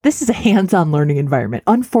this is a hands-on learning environment.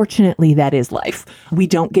 Unfortunately, that is life. We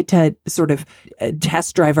don't get to sort of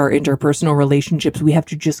test drive our interpersonal relationships. We have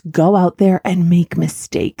to just go out there and make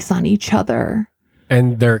mistakes on each other.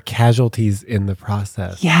 And there are casualties in the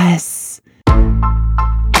process. Yes.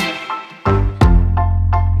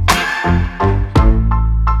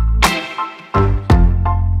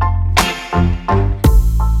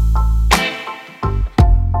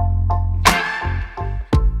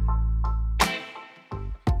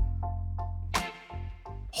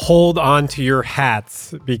 Hold on to your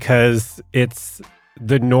hats because it's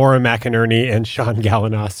the Nora McInerny and Sean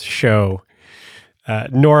Galanos show.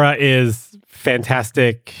 Nora is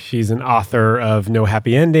fantastic. She's an author of No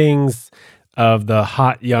Happy Endings, of the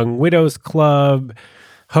Hot Young Widows Club,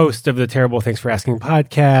 host of the Terrible Thanks for Asking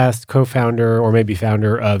podcast, co-founder or maybe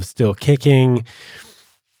founder of Still Kicking.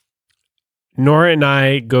 Nora and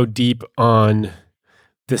I go deep on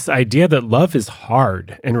this idea that love is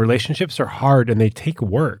hard and relationships are hard and they take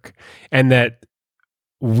work, and that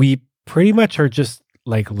we pretty much are just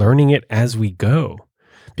like learning it as we go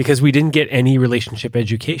because we didn't get any relationship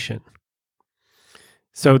education.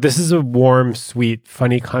 So this is a warm, sweet,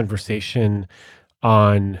 funny conversation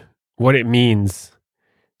on what it means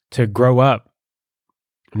to grow up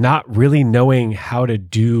not really knowing how to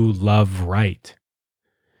do love right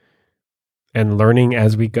and learning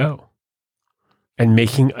as we go. And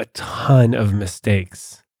making a ton of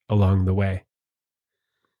mistakes along the way.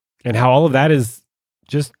 And how all of that is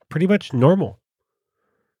just pretty much normal.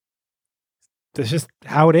 That's just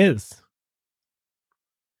how it is.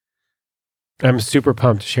 I'm super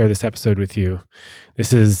pumped to share this episode with you.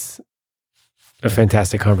 This is a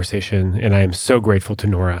fantastic conversation, and I am so grateful to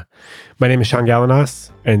Nora. My name is Sean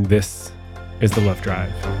Galanos, and this is The Love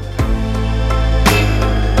Drive.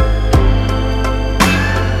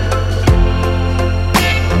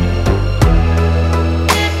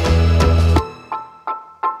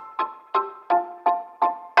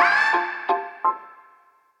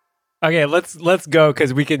 Okay, let's go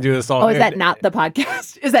because we can do this all. Oh, is that not the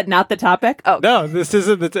podcast? Is that not the topic? Oh, no, this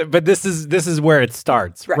isn't. But this is where it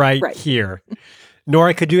starts, right here.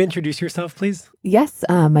 Nora, could you introduce yourself, please? Yes,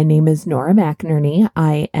 my name is Nora McInerny.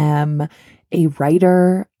 I am a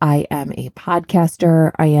writer. I am a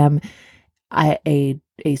podcaster. I am a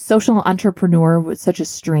social entrepreneur, was such a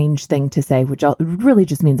strange thing to say, which really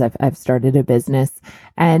just means I've started a business,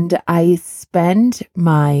 and I spend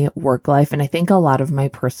my work life and I think a lot of my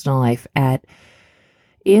personal life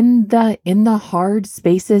in the hard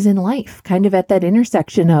spaces in life, kind of at that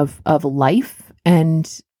intersection of life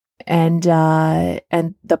and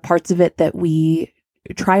the parts of it that we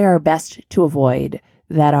try our best to avoid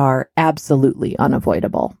that are absolutely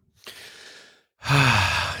unavoidable.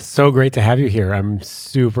 So great to have you here. I'm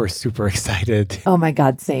super, super excited. Oh my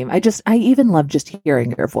God, same. I even love just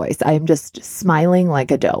hearing your voice. I am just smiling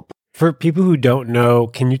like a dope. For people who don't know,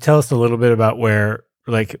 can you tell us a little bit about where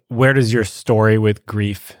does your story with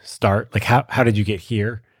grief start? Like how did you get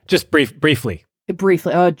here? Just briefly.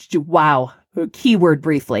 Briefly. Oh, wow. Keyword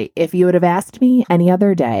briefly. If you would have asked me any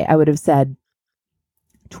other day, I would have said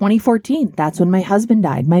 2014. That's when my husband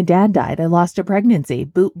died. My dad died. I lost a pregnancy.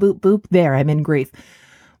 Boop, boop, boop. There, I'm in grief.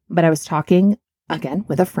 But I was talking again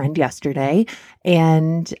with a friend yesterday,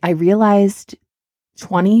 and I realized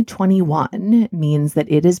 2021 means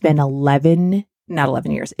that it has been not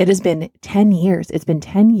 11 years. It has been 10 years. It's been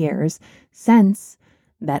 10 years since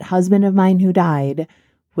that husband of mine who died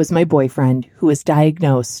was my boyfriend, who was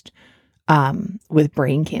diagnosed with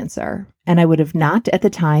brain cancer. And I would have not at the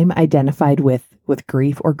time identified with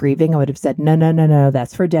grief or grieving. I would have said, no,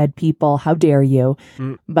 that's for dead people. How dare you?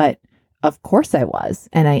 But of course I was.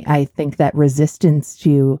 And I think that resistance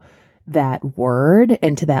to that word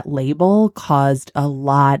and to that label caused a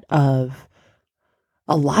lot of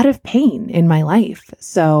pain in my life.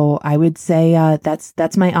 So I would say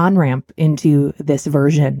that's my on-ramp into this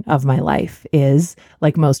version of my life, is,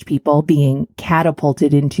 like most people, being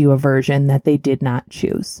catapulted into a version that they did not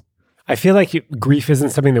choose. I feel like grief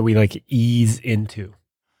isn't something that we ease into.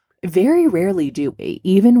 Very rarely do we.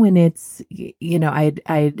 Even when it's,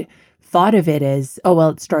 I'd thought of it as, oh, well,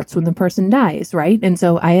 it starts when the person dies, right? And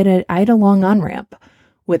so I had a long on-ramp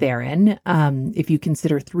with Aaron. If you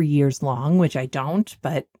consider 3 years long, which I don't,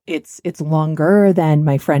 but it's longer than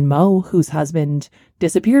my friend Mo, whose husband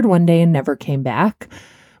disappeared one day and never came back.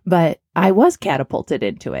 But I was catapulted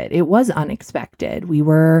into it. It was unexpected. We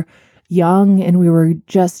were young and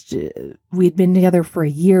we'd been together for a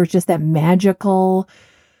year. Just that magical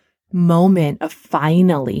moment of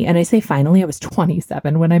finally, and I say finally, I was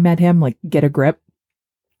 27 when I met him, get a grip.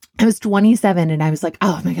 I was 27 and I was like,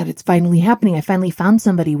 oh my God, it's finally happening. I finally found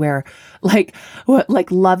somebody where like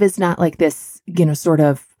love is not like this, sort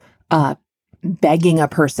of begging a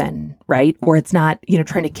person, right? Or it's not,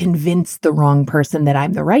 trying to convince the wrong person that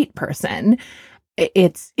I'm the right person.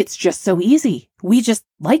 It's just so easy. We just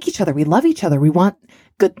like each other. We love each other. We want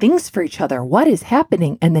good things for each other. What is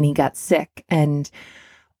happening? And then he got sick, and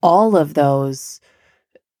all of those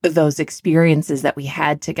experiences that we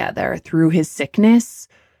had together through his sickness,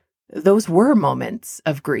 those were moments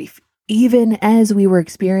of grief, even as we were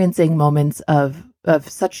experiencing moments of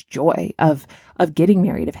such joy, of getting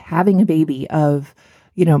married, of having a baby, of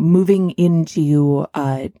moving into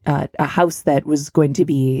a house that was going to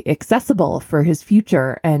be accessible for his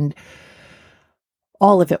future. And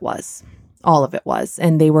all of it was,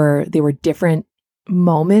 and they were different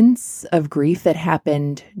moments of grief that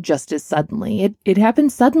happened just as suddenly. It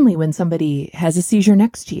happens suddenly when somebody has a seizure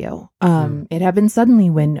next to you. It happens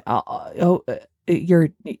suddenly when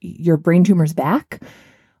your brain tumor's back.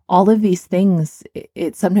 All of these things,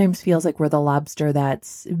 it sometimes feels like we're the lobster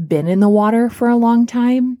that's been in the water for a long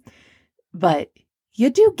time, but you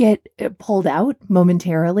do get pulled out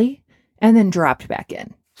momentarily and then dropped back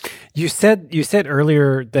in. You said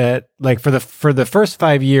earlier that like for the first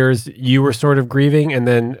 5 years you were sort of grieving, and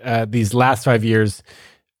then these last 5 years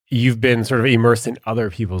you've been sort of immersed in other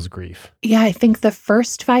people's grief. Yeah, I think the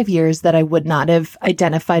first 5 years that I would not have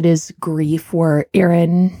identified as grief were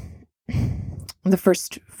Aaron. The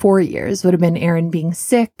first 4 years would have been Aaron being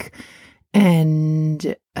sick,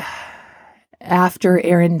 and after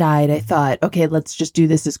Aaron died, I thought, okay, let's just do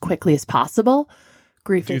this as quickly as possible.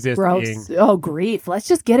 Grief is gross. Oh, grief. Let's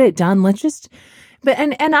just get it done.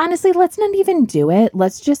 And honestly, let's not even do it.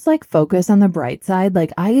 Let's just like focus on the bright side.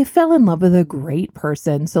 Like, I fell in love with a great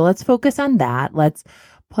person. So let's focus on that. Let's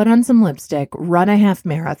put on some lipstick, run a half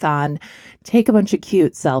marathon, take a bunch of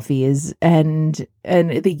cute selfies, and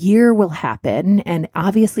the year will happen. And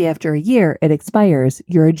obviously after a year, it expires.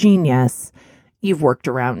 You're a genius. You've worked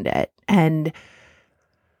around it. And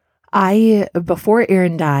before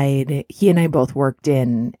Aaron died, he and I both worked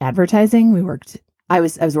in advertising. I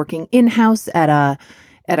was working in-house at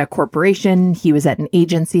a corporation. He was at an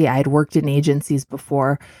agency. I had worked in agencies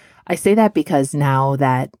before. I say that because now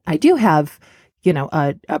that I do have,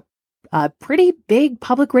 a pretty big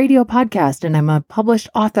public radio podcast, and I'm a published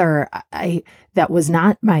author, that was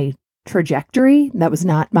not my trajectory. That was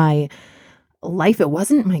not my life. It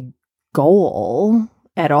wasn't my goal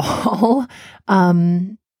at all.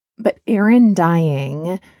 But Aaron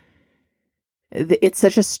dying, it's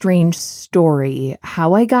such a strange story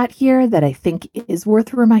how I got here that I think is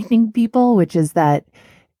worth reminding people, which is that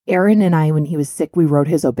Aaron and I, when he was sick, we wrote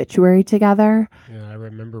his obituary together. Yeah, I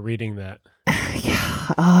remember reading that. Yeah.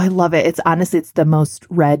 Oh, I love it. It's honestly, it's the most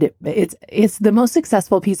read. It's the most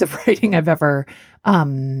successful piece of writing I've ever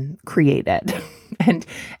created. And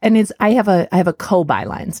I have a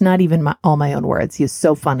co-byline. It's not even all my own words. He was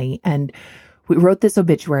so funny. And we wrote this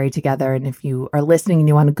obituary together. And if you are listening and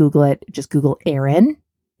you want to Google it, just Google Aaron,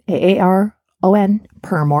 Aaron,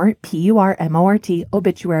 Purmort, Purmort,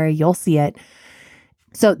 obituary. You'll see it.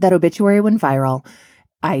 So that obituary went viral.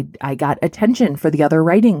 I got attention for the other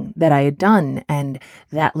writing that I had done, and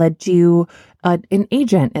that led to an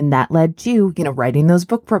agent, and that led to, writing those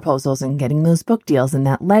book proposals and getting those book deals, and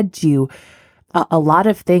that led to a lot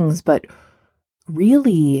of things. But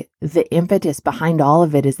really, the impetus behind all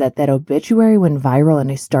of it is that obituary went viral,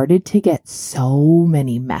 and I started to get so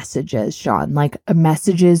many messages, Sean, like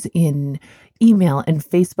messages in email and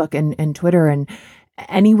Facebook and Twitter and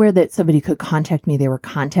anywhere that somebody could contact me. They were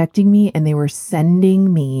contacting me, and they were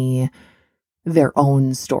sending me their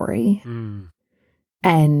own story.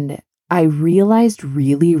 And I realized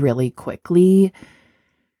really, really quickly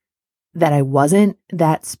that I wasn't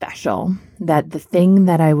that special, that the thing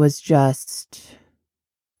that I was just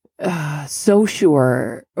so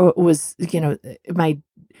sure was, my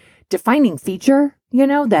defining feature,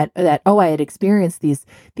 that, oh, I had experienced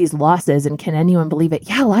these losses, and can anyone believe it?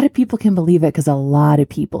 Yeah, a lot of people can believe it because a lot of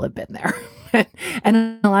people have been there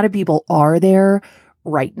and a lot of people are there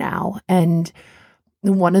right now. And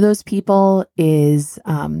one of those people is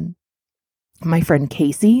my friend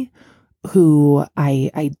Casey, who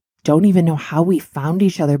I don't even know how we found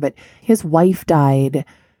each other, but his wife died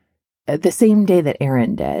the same day that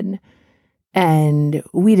Aaron did. And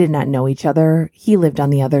we did not know each other. He lived on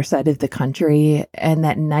the other side of the country. And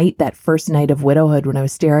that first night of widowhood, when I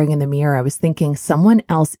was staring in the mirror, I was thinking someone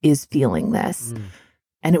else is feeling this.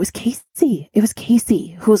 And it was Casey. It was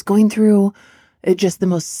Casey who was going through just the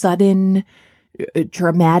most sudden,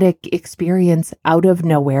 dramatic experience out of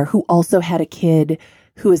nowhere, who also had a kid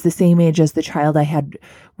who was the same age as the child I had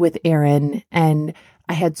with Aaron. And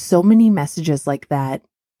I had so many messages like that,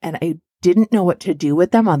 and I didn't know what to do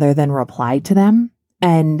with them other than reply to them.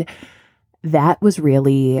 And that was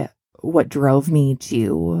really what drove me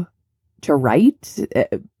to write,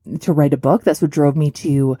 to write a book. That's what drove me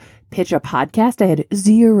to pitch a podcast. I had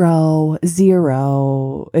zero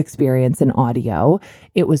experience in audio.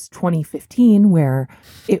 It was 2015 where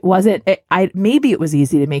it wasn't, maybe it was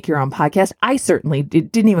easy to make your own podcast. I certainly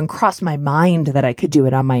didn't even cross my mind that I could do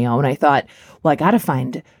it on my own. I thought, well, I got to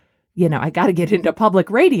find, I got to get into public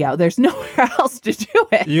radio. There's nowhere else to do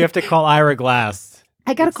it. You have to call Ira Glass.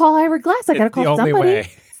 I got to call Ira Glass. I got to call somebody.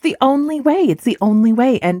 It's the only way. It's the only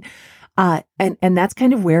way. And that's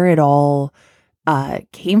kind of where it all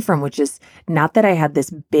came from, which is not that I had this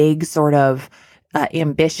big sort of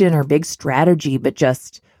ambition or big strategy, but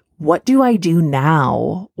just what do I do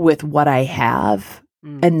now with what I have?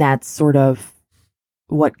 And that's sort of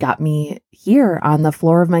what got me here on the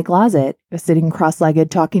floor of my closet, sitting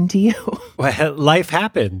cross-legged talking to you. Well, life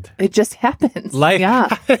happened. It just happens.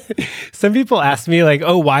 Yeah. Some people ask me like,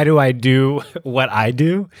 oh, why do I do what I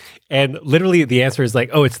do? And literally the answer is like,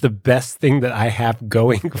 oh, it's the best thing that I have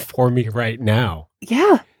going for me right now.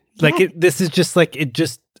 Yeah. Like this is just like, it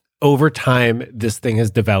just over time, this thing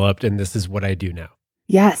has developed and this is what I do now.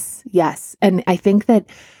 Yes. And I think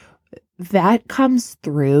that comes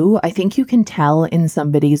through. I think you can tell in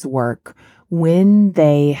somebody's work when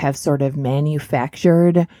they have sort of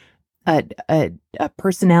manufactured a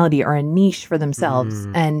personality or a niche for themselves,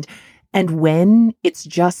 and when it's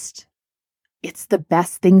the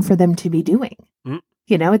best thing for them to be doing.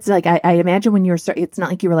 It's like I imagine when it's not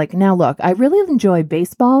like you were like, now look, I really enjoy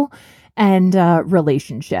baseball and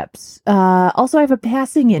relationships. Also, I have a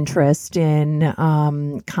passing interest in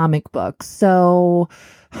comic books, so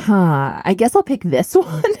I guess I'll pick this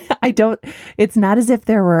one. It's not as if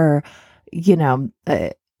there were,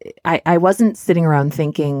 I wasn't sitting around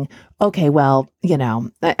thinking, okay, well,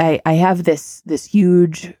 I have this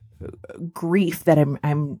huge grief that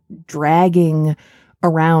I'm dragging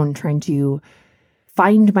around, trying to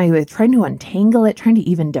find my way, trying to untangle it, trying to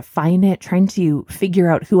even define it, trying to figure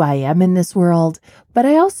out who I am in this world. But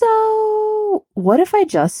I also, what if I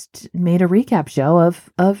just made a recap show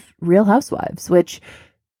of Real Housewives, which,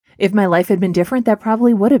 if my life had been different, that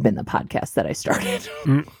probably would have been the podcast that I started.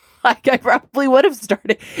 Like I probably would have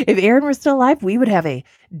started. If Aaron were still alive, we would have a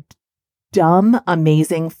dumb,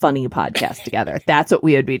 amazing, funny podcast together. That's what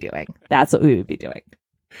we would be doing.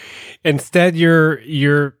 Instead,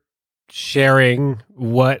 you're sharing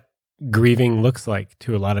what grieving looks like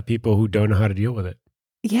to a lot of people who don't know how to deal with it.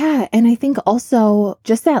 Yeah. And I think also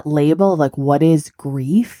just that label, like, what is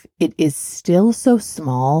grief? It is still so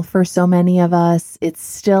small for so many of us. It's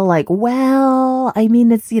still like, well, I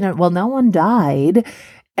mean, it's, well, no one died.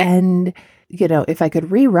 And, if I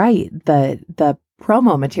could rewrite the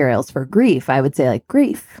promo materials for grief, I would say like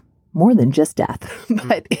grief, more than just death.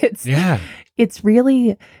 But it's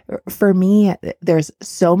really, for me, there's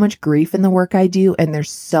so much grief in the work I do. And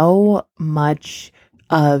there's so much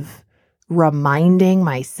of reminding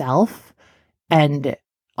myself, and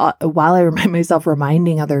while I remind myself,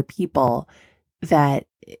 reminding other people that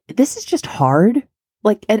this is just hard.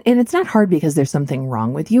 Like, and it's not hard because there's something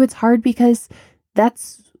wrong with you. It's hard because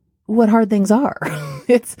that's what hard things are.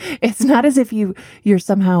 It's not as if you're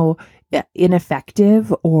somehow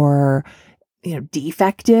ineffective or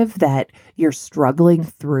defective, that you're struggling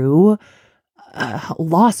through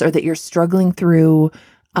loss, or that you're struggling through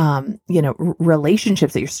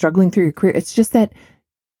relationships, that you're struggling through your career. It's just that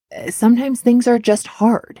sometimes things are just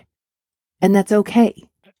hard, and that's okay.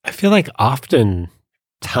 I feel like often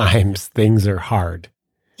times things are hard.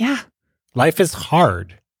 Yeah. Life is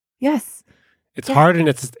hard. Yes. It's hard, and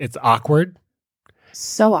it's awkward.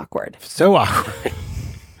 So awkward. So awkward.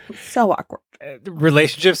 So awkward.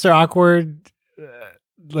 Relationships are awkward.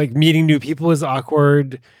 Like meeting new people is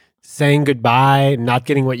awkward. Saying goodbye, not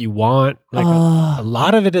getting what you want. Like a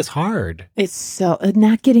lot of it is hard. It's so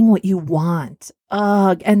not getting what you want.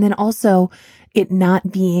 And then also it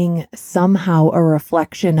not being somehow a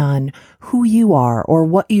reflection on who you are or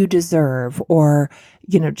what you deserve, or,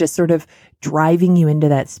 just sort of driving you into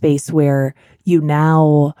that space where you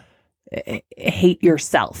now hate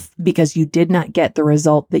yourself because you did not get the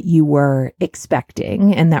result that you were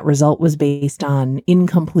expecting. And that result was based on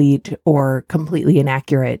incomplete or completely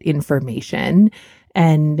inaccurate information.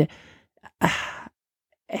 And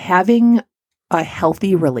having a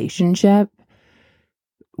healthy relationship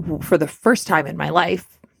for the first time in my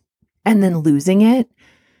life and then losing it,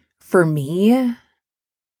 for me,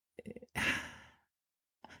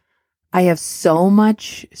 I have so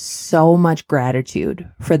much gratitude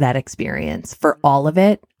for that experience, for all of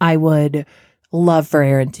it. I would love for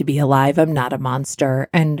Aaron to be alive. I'm not a monster.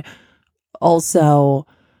 And also,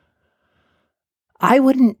 I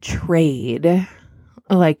wouldn't trade.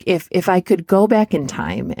 Like if I could go back in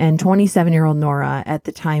time, and 27-year-old Nora at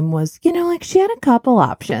the time was, like she had a couple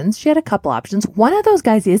options. One of those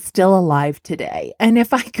guys is still alive today. And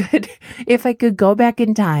if I could go back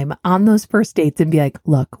in time on those first dates and be like,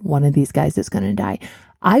 look, one of these guys is going to die,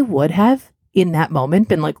 I would have in that moment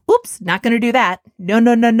been like, oops, not going to do that. No,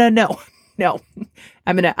 no, no, no, no, no.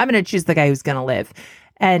 I'm going to choose the guy who's going to live.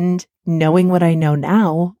 And knowing what I know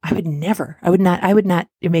now, I would not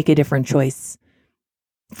make a different choice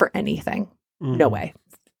for anything. No way.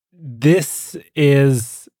 This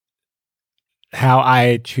is how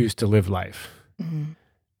I choose to live life.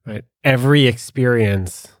 Right? Every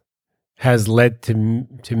experience has led to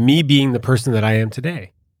me being the person that I am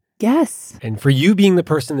today. Yes. And for you being the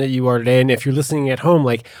person that you are today, and if you're listening at home,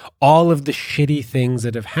 like all of the shitty things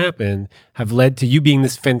that have happened have led to you being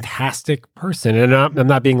this fantastic person. And I'm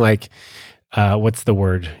not being like, what's the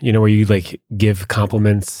word? Where you like give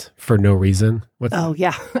compliments for no reason.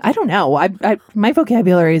 Yeah. I don't know. My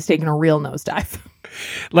vocabulary is taking a real nosedive.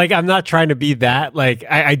 Like, I'm not trying to be that. Like,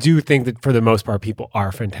 I do think that for the most part, people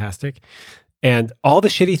are fantastic. And all the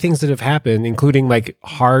shitty things that have happened, including like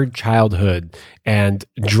hard childhood and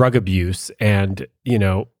drug abuse and,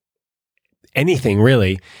 anything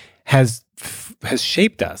really has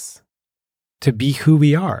shaped us to be who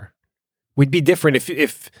we are. We'd be different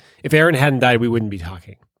if Aaron hadn't died, we wouldn't be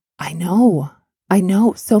talking. I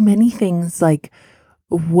know. So many things like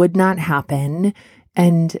would not happen.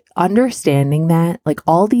 And understanding that, like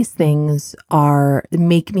all these things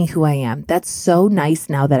make me who I am. That's so nice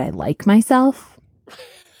now that I like myself.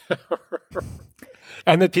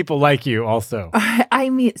 And that people like you also. I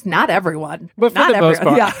mean, it's not everyone. But for not the most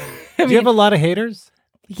part. Yeah. Do you have a lot of haters?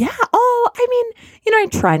 Yeah. Oh, I mean, I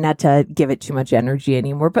try not to give it too much energy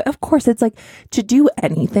anymore. But of course, it's like to do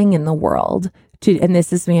anything in the world. And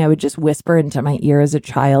this is me, I would just whisper into my ear as a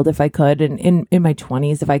child if I could, and in my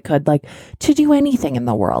 20s if I could, like to do anything in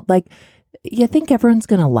the world. Like, you think everyone's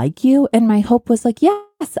going to like you? And my hope was like,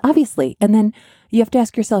 yes, obviously. And then you have to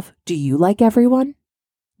ask yourself, do you like everyone?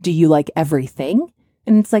 Do you like everything?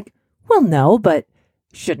 And it's like, well, no, but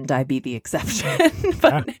shouldn't I be the exception?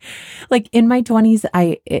 But like in my 20s,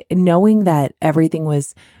 knowing that everything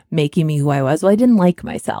was making me who I was, well, I didn't like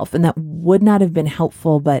myself, and that would not have been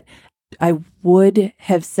helpful, but I would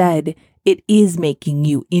have said it is making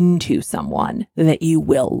you into someone that you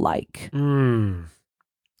will like.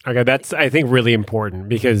 Okay, that's, I think, really important,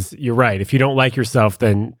 because you're right. If you don't like yourself,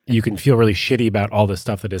 then you can feel really shitty about all the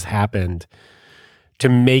stuff that has happened to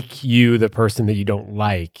make you the person that you don't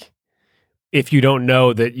like, if you don't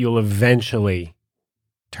know that you'll eventually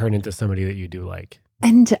turn into somebody that you do like.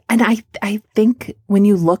 And I think when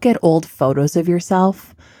you look at old photos of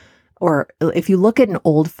yourself, or if you look at an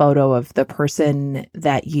old photo of the person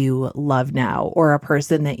that you love now, or a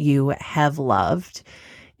person that you have loved,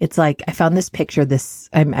 it's like, I found this picture.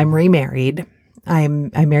 I'm remarried. I'm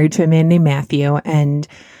married to a man named Matthew, and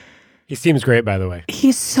he seems great, by the way.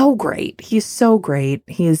 He's so great.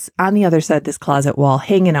 He's on the other side of this closet wall,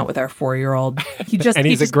 hanging out with our 4-year-old. And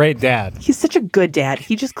he's a great dad. He's such a good dad.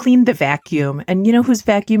 He just cleaned the vacuum. And you know whose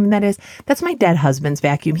vacuum that is? That's my dead husband's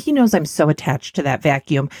vacuum. He knows I'm so attached to that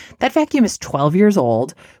vacuum. That vacuum is 12 years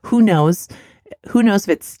old. Who knows? Who knows if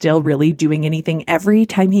it's still really doing anything? Every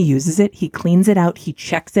time he uses it, he cleans it out. He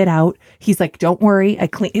checks it out. He's like, don't worry.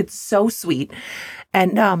 It's so sweet.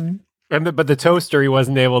 But the toaster, he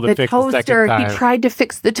wasn't able to fix the second time. He tried to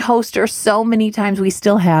fix the toaster so many times. We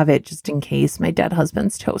still have it just in case, my dead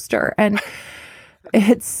husband's toaster. And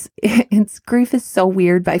it's grief is so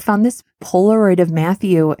weird. But I found this Polaroid of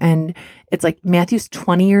Matthew, and it's like Matthew's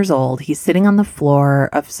 20 years old. He's sitting on the floor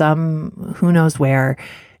of some who knows where.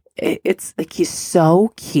 It's like he's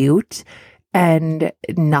so cute, and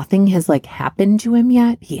nothing has like happened to him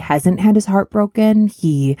yet. He hasn't had his heart broken.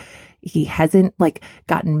 He hasn't like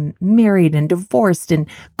gotten married and divorced and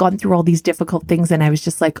gone through all these difficult things. And I was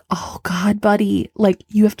just like, oh God, buddy, like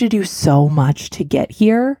you have to do so much to get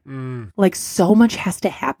here. Like so much has to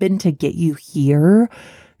happen to get you here,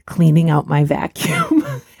 cleaning out my vacuum.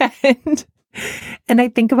 and I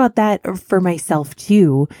think about that for myself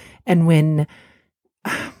too. And when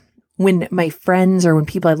my friends, or when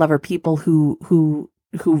people I love, or people who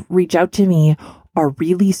reach out to me are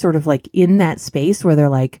really sort of like in that space where they're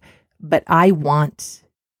like, but I want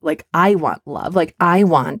love. Like I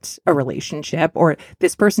want a relationship, or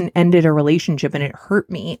this person ended a relationship and it hurt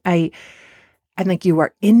me. I'm like, you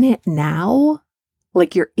are in it now.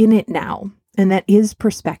 Like you're in it now. And that is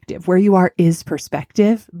perspective. Where you are is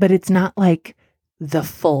perspective, but it's not like the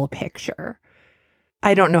full picture.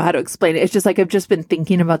 I don't know how to explain it. It's just like I've just been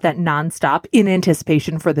thinking about that nonstop in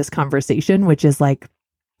anticipation for this conversation, which is like,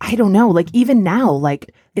 I don't know, like even now,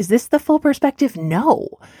 like, is this the full perspective? No.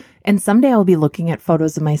 And someday I'll be looking at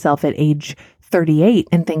photos of myself at age 38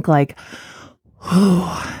 and think like,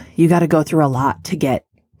 oh, you got to go through a lot to get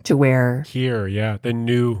to where here. Yeah. The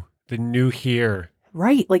new here.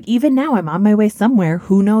 Right. Like even now I'm on my way somewhere.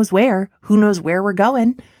 Who knows where we're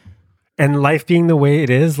going. And life being the way it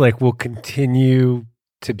is, like will continue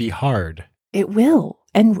to be hard. It will.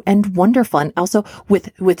 And wonderful. And also with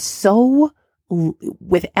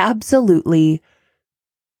absolutely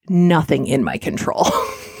nothing in my control.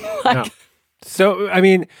 No. So, I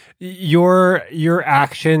mean, your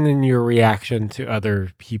action and your reaction to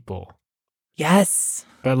other people. Yes.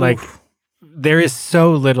 But like, there is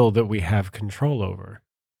so little that we have control over.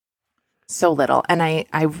 So little. And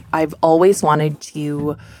I've always wanted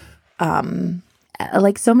to,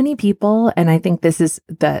 like so many people, and I think this is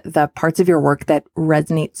the parts of your work that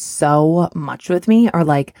resonate so much with me are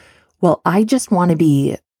like, well, I just want to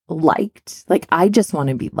be liked. Like, I just want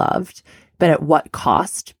to be loved. But at what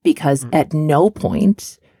cost? Because at no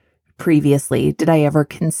point previously did I ever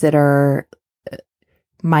consider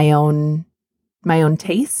my own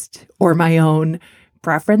taste or my own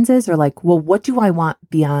preferences, or like, well, what do I want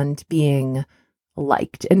beyond being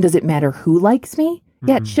liked? And does it matter who likes me?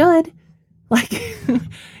 Yeah, it should. Like,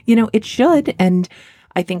 it should. And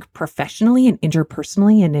I think professionally and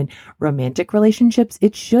interpersonally and in romantic relationships,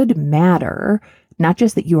 it should matter, not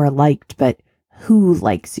just that you are liked, but who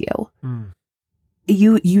likes you.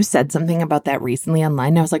 You said something about that recently online.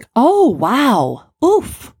 And I was like, oh, wow.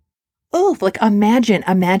 Oof. Like imagine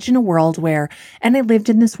a world where, and I lived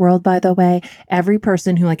in this world, by the way, every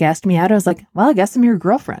person who like asked me out, I was like, well, I guess I'm your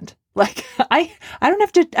girlfriend. Like I don't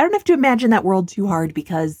have to imagine that world too hard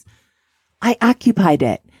because I occupied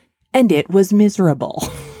it and it was miserable.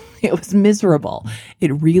 It was miserable.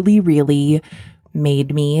 It really, really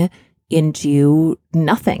made me into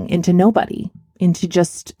nothing, into nobody, into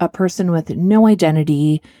just a person with no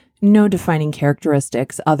identity, no defining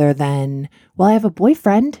characteristics other than, well, I have a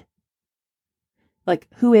boyfriend. Like,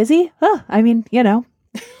 who is he? I mean,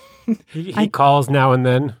 He calls now and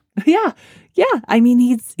then. Yeah. I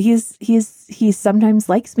mean, he sometimes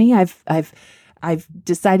likes me. I've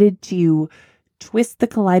decided to twist the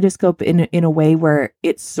kaleidoscope in a way where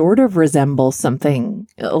it sort of resembles something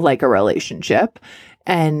like a relationship.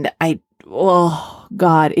 And oh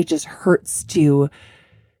God, it just hurts to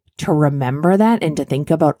remember that and to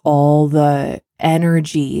think about all the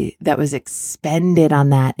energy that was expended on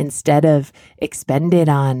that instead of expended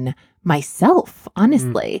on myself,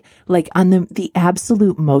 honestly, like on the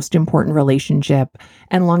absolute most important relationship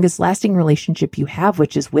and longest lasting relationship you have,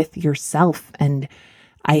 which is with yourself. And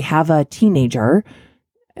I have a teenager,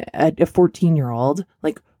 a 14-year-old.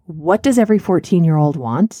 Like, what does every 14-year-old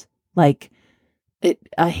want? Like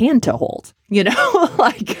a hand to hold,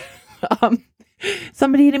 like,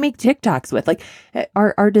 somebody to make TikToks with. Like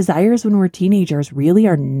our desires when we're teenagers really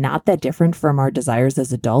are not that different from our desires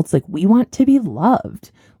as adults. Like we want to be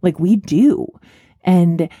loved, like we do.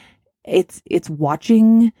 And it's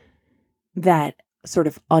watching that sort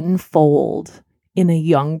of unfold in a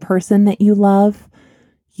young person that you love.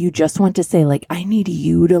 You just want to say like, I need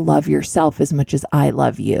you to love yourself as much as I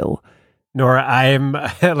love you. Nora, I'm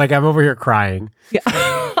over here crying. Yeah.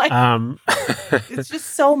 It's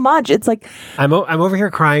just so much. It's like I'm over here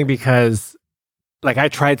crying because like I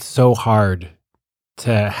tried so hard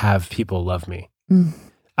to have people love me.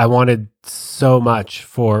 I wanted so much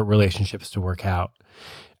for relationships to work out.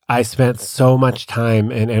 I spent so much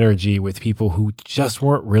time and energy with people who just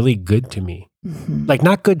weren't really good to me. Like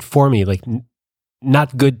not good for me, like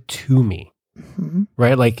not good to me.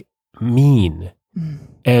 Right? Like mean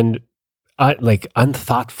and like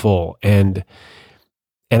unthoughtful and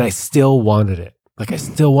I still wanted it. Like I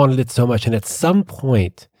still wanted it so much. And at some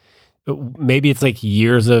point, maybe it's like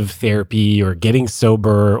years of therapy or getting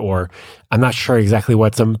sober, or I'm not sure exactly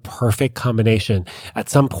what, some perfect combination. At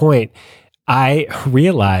some point, I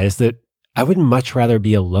realized that I would much rather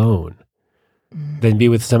be alone than be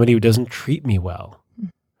with somebody who doesn't treat me well.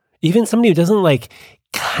 Even somebody who doesn't like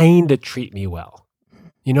kind of treat me well.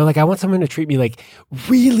 Like I want someone to treat me like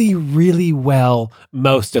really, really well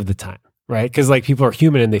most of the time. Right? Because like people are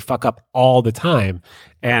human and they fuck up all the time.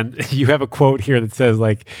 And you have a quote here that says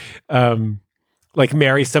like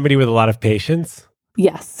marry somebody with a lot of patience.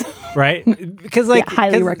 Yes. Right? Because like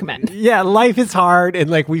highly recommend. Yeah, life is hard and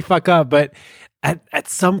like we fuck up, but at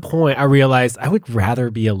some point I realized I would rather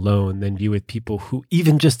be alone than be with people who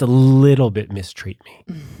even just a little bit mistreat me.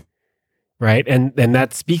 Right. And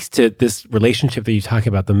that speaks to this relationship that you talk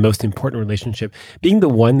about, the most important relationship being the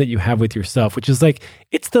one that you have with yourself, which is like,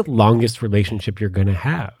 it's the longest relationship you're going to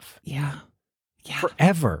have. Yeah. Yeah.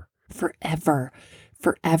 Forever.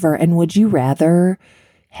 And would you rather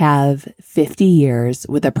have 50 years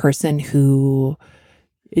with a person who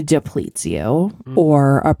depletes you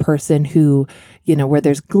or a person who, where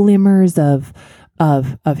there's glimmers of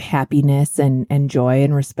happiness and joy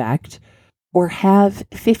and respect, or have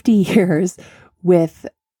 50 years with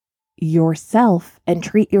yourself and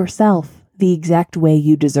treat yourself the exact way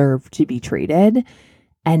you deserve to be treated?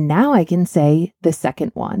 And now I can say the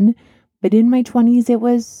second one. But in my 20s,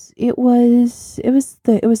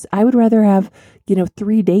 I would rather have,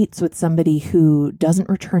 3 dates with somebody who doesn't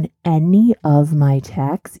return any of my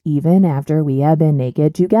texts, even after we have been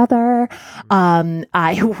naked together.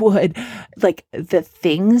 I would, like, the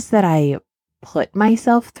things that I put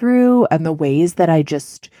myself through and the ways that I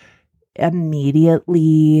just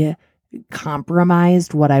immediately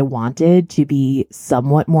compromised what I wanted to be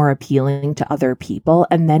somewhat more appealing to other people.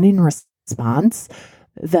 And then in response,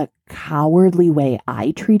 the cowardly way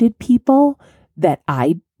I treated people that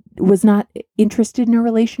I was not interested in a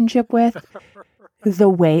relationship with, the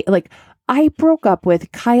way, like, I broke up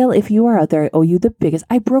with Kyle. If you are out there, I owe you the biggest.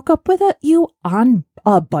 I broke up with you on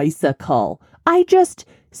a bicycle. I just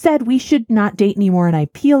said we should not date anymore, and I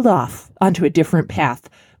peeled off onto a different path.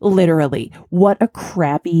 Literally. What a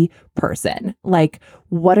crappy person. Like,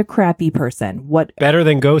 what a crappy person. What better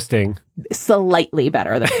than ghosting. Slightly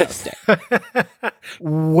better than ghosting.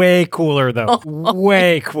 Way cooler, though.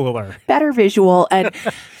 Way cooler. Better visual and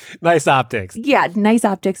nice optics. Yeah, nice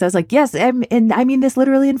optics. I was like, yes, and I mean this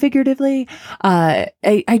literally and figuratively. I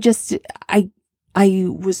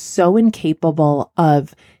was so incapable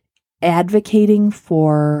of advocating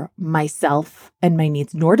for myself and my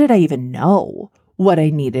needs, nor did I even know what I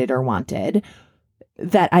needed or wanted,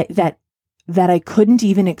 that I couldn't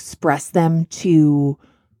even express them to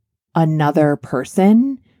another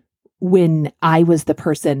person when I was the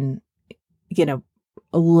person,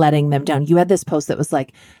 letting them down. You had this post that was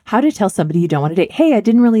like, how to tell somebody you don't want to date. Hey, I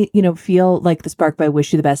didn't really, feel like the spark, but I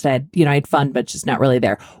wish you the best. I had fun, but just not really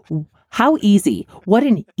there. How easy. What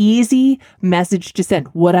an easy message to send.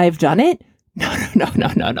 Would I have done it? No.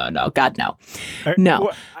 God, no.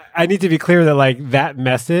 No. I need to be clear that, like, that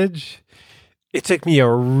message, it took me a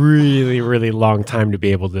really, really long time to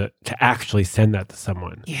be able to actually send that to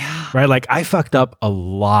someone. Yeah. Right? Like, I fucked up a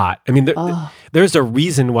lot. I mean, there's a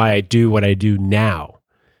reason why I do what I do now.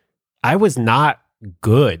 I was not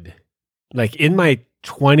good. Like, in my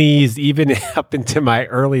 20s, even up into my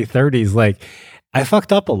early 30s, like, I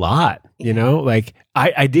fucked up a lot, Like,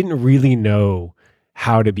 I didn't really know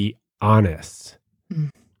how to be honest.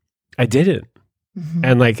 I didn't. Mm-hmm.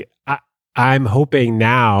 And, like, I'm hoping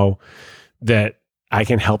now that I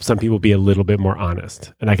can help some people be a little bit more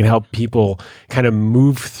honest, and I can help people kind of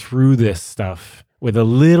move through this stuff with a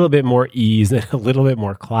little bit more ease and a little bit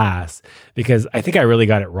more class, because I think I really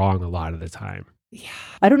got it wrong a lot of the time. Yeah.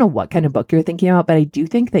 I don't know what kind of book you're thinking about, but I do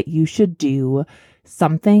think that you should do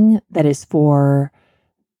something that is for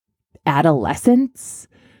adolescents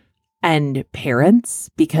and parents,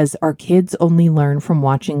 because our kids only learn from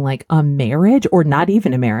watching like a marriage, or not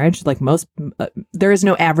even a marriage. Like most, there is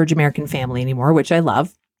no average American family anymore, which I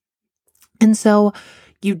love. And so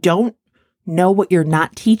you don't know what you're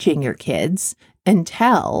not teaching your kids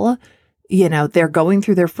until, they're going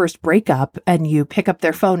through their first breakup and you pick up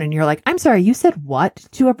their phone and you're like, I'm sorry, you said what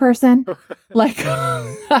to a person? Like,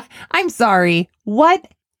 I'm sorry,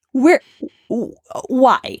 what? Where?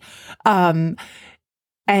 Why?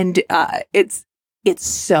 And it's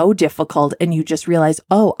so difficult, and you just realize,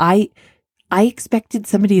 oh, I expected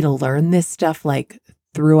somebody to learn this stuff like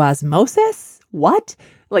through osmosis. What?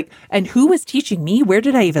 Like, and who was teaching me? Where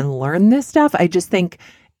did I even learn this stuff? I just think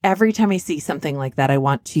every time I see something like that, I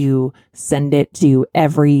want to send it to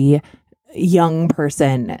every young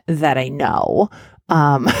person that I know.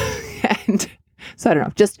 And so I don't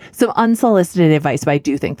know, just some unsolicited advice, but I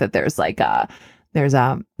do think that there's like a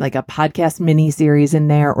podcast mini series in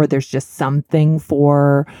there, or there's just something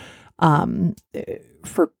for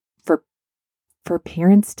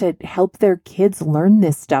parents to help their kids learn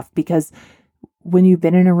this stuff, because when you've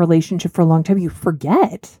been in a relationship for a long time, you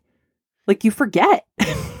forget. Like, you forget.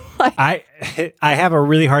 I have a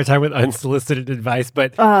really hard time with unsolicited advice,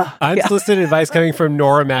 but unsolicited advice coming from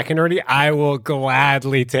Nora McInerny, I will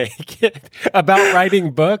gladly take it. About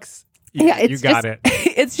writing books. Yeah, You it's got just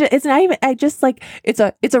it. it's not even I just like it's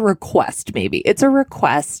a request maybe. It's a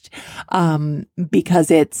request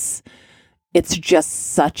because it's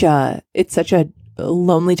just such a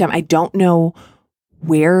lonely time. I don't know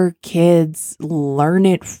where kids learn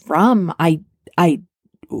it from. I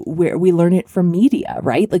where we learn it from media,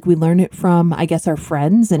 right? Like we learn it from I guess our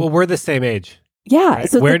friends and Well, we're the same age. yeah. Right?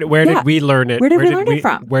 So Where did we learn it? where did we learn it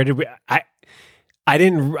from? Where did we I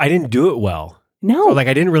didn't do it well. So No. like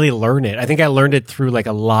I didn't really learn it. I think I learned it through like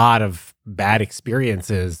a lot of bad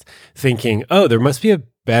experiences thinking, "Oh, there must be a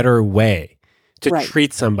better way to Right.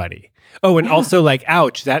 treat somebody." Oh, and Yeah. also like,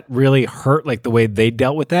 ouch, that really hurt like the way they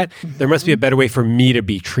dealt with that. There must be a better way for me to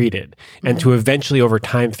be treated and to eventually over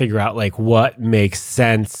time figure out like what makes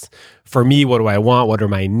sense for me. What do I want? What are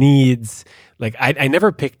my needs? Like I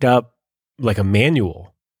never picked up like a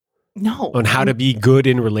manual No. on how to be good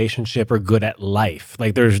in relationship or good at life.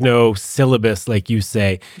 Like there's no syllabus, like you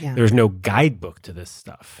say, Yeah. there's no guidebook to this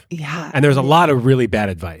stuff. Yeah. And there's a lot of really bad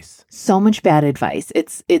advice. So much bad advice.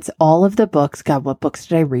 It's all of the books. God, what books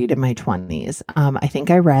did I read in my 20s? I think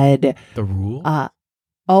I read The Rule?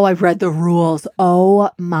 I've read The Rules. Oh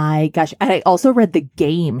my gosh. And I also read The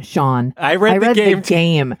Game, Sean. I read the game. The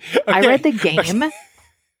Game. I Okay. read The Game.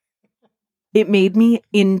 It made me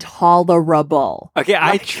intolerable. Okay,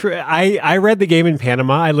 I read The Game in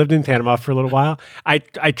Panama. I lived in Panama for a little while. I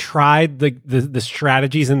tried the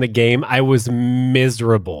strategies in the game. I was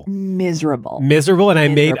miserable. Miserable. And I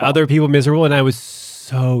made Miserable. other people miserable, and I was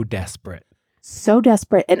so desperate. So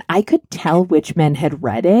desperate. And I could tell which men had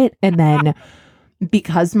read it. And then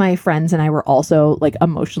because my friends and I were also like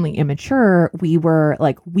emotionally immature, we were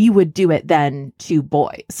like, we would do it then to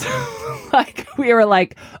boys. Like we were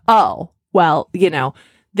like, oh, well, you know,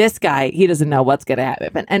 this guy, he doesn't know what's going to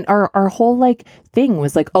happen. And our whole like thing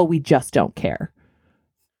was like, oh, we just don't care.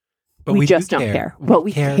 But we do just don't care. But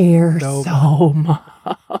we care so much.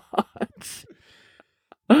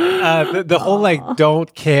 The whole like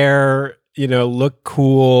don't care, you know, look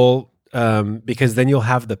cool, because then you'll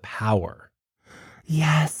have the power.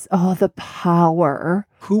 Yes. Oh, the power.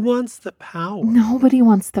 Who wants the power? Nobody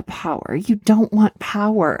wants the power. You don't want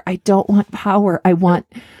power. I don't want power. I want.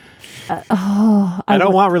 I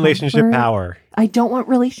don't want relationship comfort. power. I don't want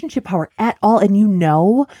relationship power at all. And you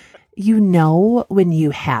know when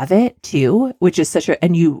you have it too, which is such a,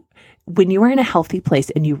 and you, when you are in a healthy place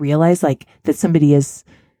and you realize like that somebody is,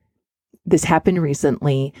 this happened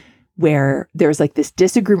recently where there's like this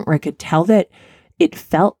disagreement where I could tell that it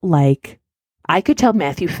felt like, I could tell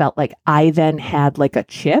Matthew felt like I then had like a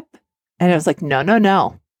chip and I was like, no,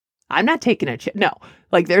 I'm not taking a chip. No,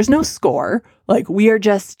 like there's no score. Like we are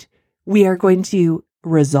going to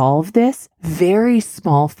resolve this very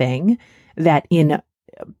small thing that in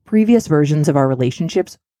previous versions of our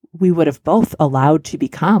relationships, we would have both allowed to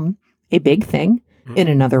become a big thing in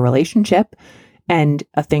another relationship and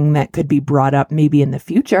a thing that could be brought up maybe in the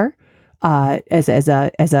future as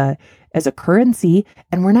a currency.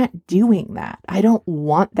 And we're not doing that. I don't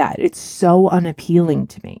want that. It's so unappealing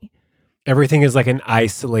to me. Everything is like an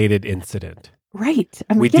isolated incident. Right.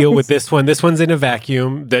 We deal with this one. This one's in a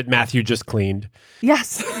vacuum that Matthew just cleaned.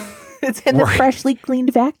 Yes. It's in the freshly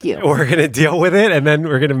cleaned vacuum. We're going to deal with it and then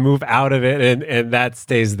we're going to move out of it and that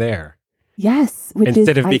stays there. Yes.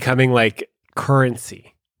 Instead of becoming like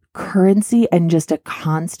currency. Currency and just a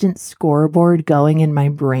constant scoreboard going in my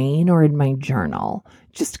brain or in my journal.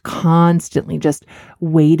 Just constantly just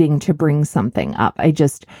waiting to bring something up.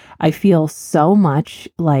 I feel so much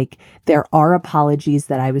like there are apologies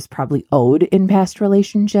that I was probably owed in past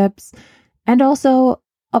relationships and also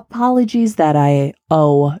apologies that I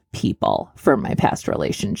owe people for my past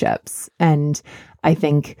relationships. And I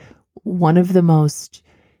think one of the most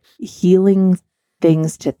healing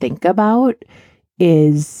things to think about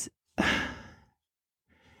is,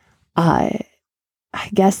 I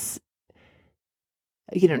guess,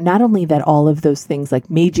 you know, not only that all of those things like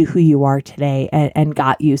made you who you are today and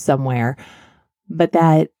got you somewhere, but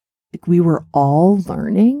that like, we were all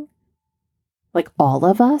learning, like all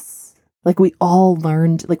of us, like we all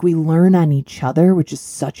learned, like we learn on each other, which is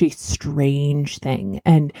such a strange thing.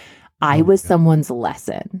 And I was someone's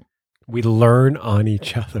lesson. We learn on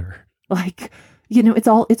each other. Like, you know, it's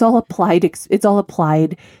all applied. It's all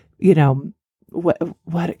applied, you know, what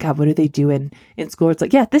do they do in school? It's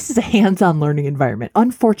like, yeah, this is a hands-on learning environment.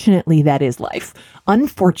 Unfortunately, that is life.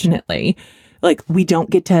 Unfortunately, like we don't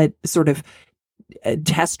get to sort of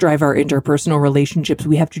test drive our interpersonal relationships.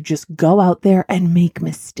 We have to just go out there and make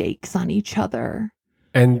mistakes on each other.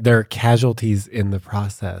 And there are casualties in the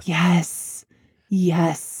process.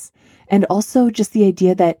 Yes. And also just the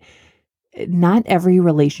idea that not every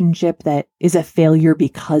relationship that is a failure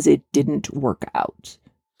because it didn't work out.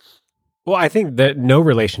 Well, I think that no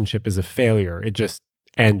relationship is a failure. It just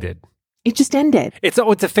ended. It just ended. It's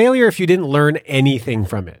a failure if you didn't learn anything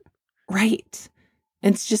from it. Right.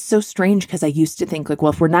 And it's just so strange because I used to think like,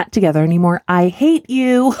 well, if we're not together anymore, I hate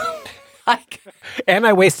you. And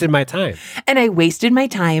I wasted my time. And I wasted my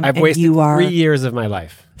time. I've and wasted you are 3 years of my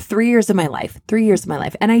life. 3 years of my life. 3 years of my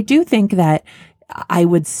life. And I do think that I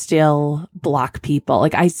would still block people.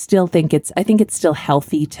 Like I think it's still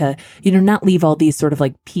healthy to, not leave all these sort of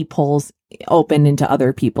like peepholes open into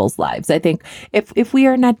other people's lives. I think if we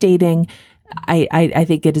are not dating, I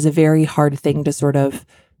think it is a very hard thing to sort of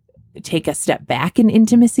take a step back in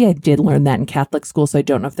intimacy. I did learn that in Catholic school, so I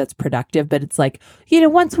don't know if that's productive, but it's like,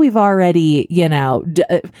 once we've already,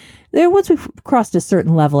 once we've crossed a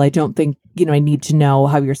certain level, I don't think, I need to know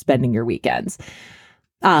how you're spending your weekends.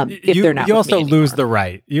 If they're not, you also lose the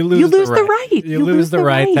right. You lose the right. You lose the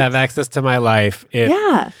right to have access to my life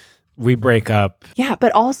if we break up. Yeah,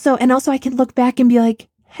 but also I can look back and be like,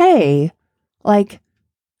 hey, like,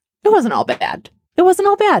 it wasn't all bad. It wasn't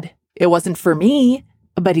all bad. It wasn't for me.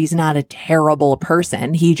 But he's not a terrible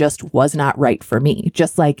person. He just was not right for me.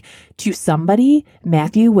 Just like to somebody,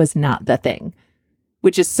 Matthew was not the thing,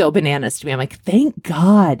 which is so bananas to me. I'm like, thank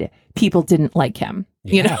God people didn't like him,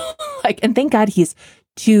 and thank God he's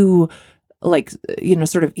too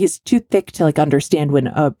he's too thick to like understand when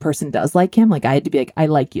a person does like him. Like I had to be like, I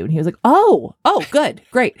like you. And he was like, oh, good,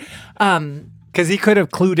 great. Because he could have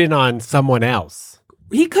clued in on someone else.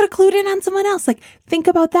 He could have clued in on someone else. Like, think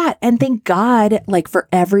about that. And thank God, like, for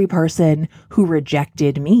every person who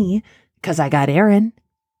rejected me, because I got Aaron.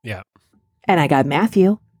 Yeah. And I got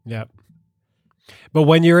Matthew. Yeah. But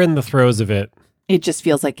when you're in the throes of it, it just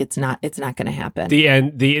feels like it's not going to happen. The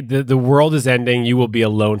end, the world is ending. You will be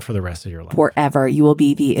alone for the rest of your life. Forever. You will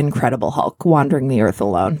be the Incredible Hulk wandering the earth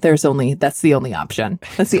alone. That's the only option.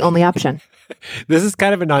 That's the only option. This is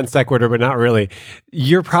kind of a non sequitur, but not really.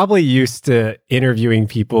 You're probably used to interviewing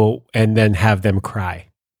people and then have them cry,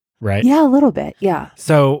 right? Yeah, a little bit. Yeah.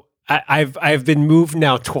 So I've been moved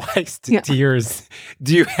now twice to tears.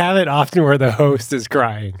 Do you have it often where the host is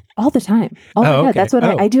crying? All the time. Oh, yeah. Okay. That's what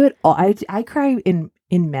I do it all. I cry in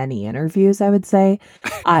many interviews, I would say.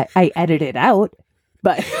 I edit it out.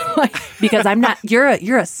 But because I'm not, you're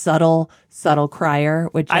a subtle crier,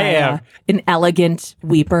 which I am an elegant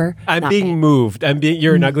weeper. I'm being moved.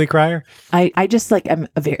 You're an ugly crier. I just like,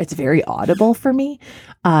 it's very audible for me.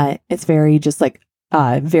 It's very just like,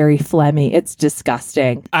 very phlegmy. It's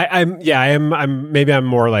disgusting. Maybe I'm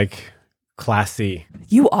more like classy.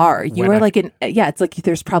 You are like it's like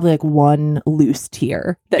there's probably like one loose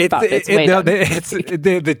tear that found its way down.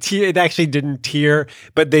 The tear, it actually didn't tear,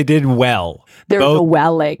 but they did well. There's a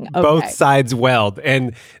welling. Okay. Both sides welled.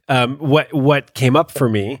 And what came up for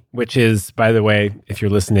me, which is, by the way, if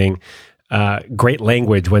you're listening, great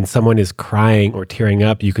language. When someone is crying or tearing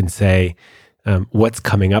up, you can say, what's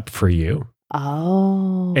coming up for you?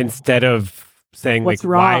 Oh. Instead of saying what's like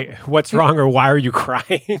wrong? What's wrong or why are you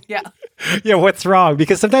crying? Yeah. Yeah, what's wrong?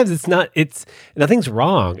 Because sometimes it's nothing's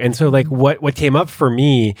wrong. And so like what came up for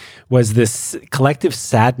me was this collective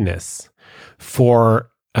sadness for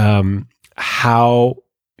how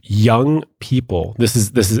young people, this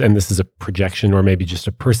is a projection or maybe just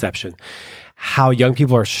a perception, how young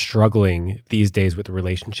people are struggling these days with a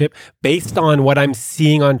relationship based on what I'm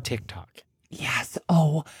seeing on TikTok. Yes.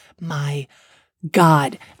 Oh my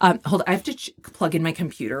God. Hold on. I have to plug in my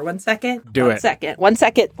computer. 1 second. One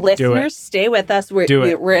second. Listeners, stay with us.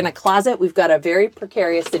 We're in a closet. We've got a very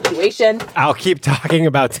precarious situation. I'll keep talking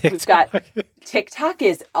about TikTok. We've got TikTok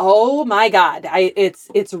is, oh my God.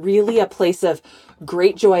 It's really a place of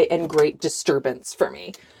great joy and great disturbance for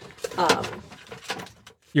me.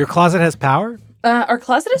 Your closet has power? Our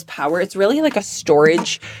closet has power. It's really like a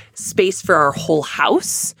storage space for our whole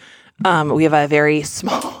house. We have a very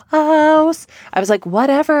small house. I was like,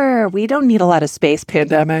 whatever. We don't need a lot of space,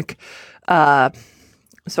 pandemic. So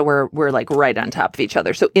we're like right on top of each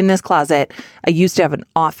other. So in this closet, I used to have an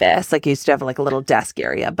office. Like I used to have like a little desk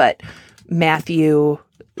area. But Matthew's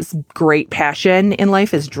great passion in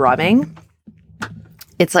life is drumming.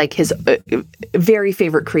 It's like his very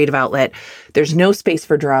favorite creative outlet. There's no space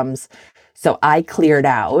for drums. So I cleared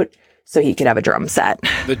out so he could have a drum set.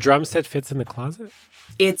 The drum set fits in the closet?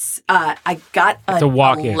 It's I got an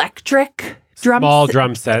electric small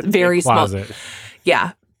drum set, very small.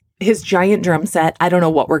 Yeah, his giant drum set. I don't know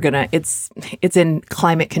what we're gonna. It's in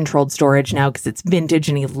climate controlled storage now because it's vintage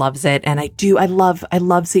and he loves it. And I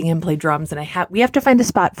love seeing him play drums. And we have to find a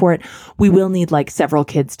spot for it. We will need like several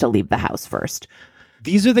kids to leave the house first.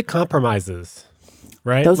 These are the compromises.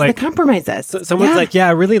 right? Those are Like the compromises. someone's like, yeah,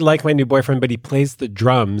 I really like my new boyfriend, but he plays the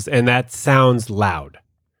drums and that sounds loud.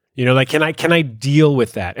 You know, like, can I deal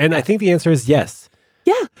with that? And I think the answer is yes.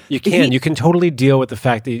 Yeah. You can. You can totally deal with the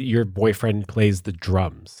fact that your boyfriend plays the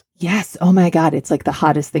drums. Yes. Oh my God. It's like the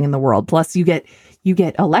hottest thing in the world. Plus you get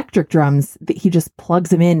electric drums that he just plugs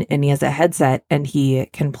them in and he has a headset and he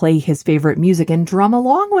can play his favorite music and drum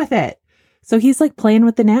along with it. So he's like playing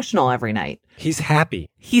with the National every night. He's happy.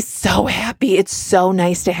 He's so happy. It's so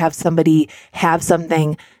nice to have somebody have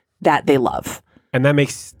something that they love. And that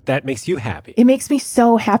makes you happy. It makes me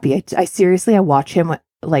so happy. I seriously, I watch him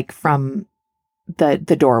like from the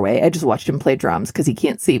doorway. I just watched him play drums because he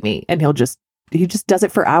can't see me and he just does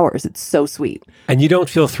it for hours. It's so sweet. And you don't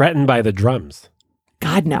feel threatened by the drums.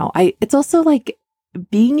 God, no. It's also like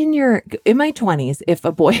being in my 20s, if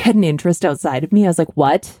a boy had an interest outside of me, I was like,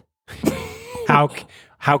 what?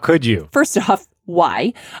 How could you? First off,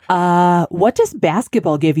 why? What does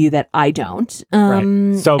basketball give you that I don't?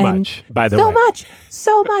 Right. So much, by the way.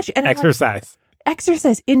 So much. And exercise,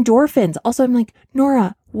 endorphins. Also, I'm like,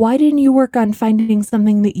 Nora, why didn't you work on finding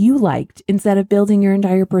something that you liked instead of building your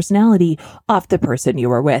entire personality off the person you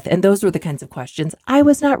were with? And those were the kinds of questions I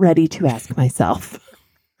was not ready to ask myself.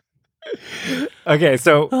 Okay,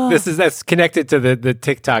 so that's connected to the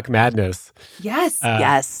TikTok madness. Yes,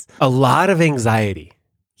 yes. A lot of anxiety.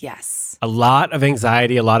 Yes. A lot of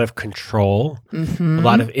anxiety, a lot of control, a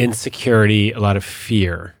lot of insecurity, a lot of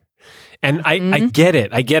fear. And I get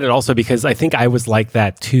it. I get it also because I think I was like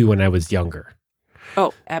that too when I was younger.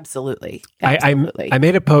 Oh, absolutely. I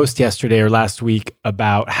made a post yesterday or last week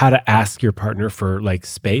about how to ask your partner for like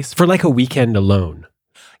space for like a weekend alone.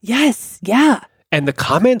 Yes. Yeah. And the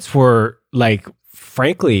comments were like,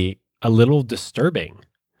 frankly, a little disturbing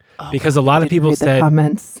because a lot of people said,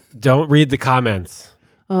 don't read the comments.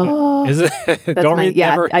 Oh, don't read.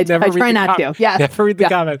 I try not to. Yeah. Never read the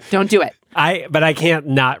comments. Don't do it. But I can't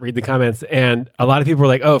not read the comments. And a lot of people were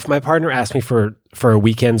like, oh, if my partner asked me for a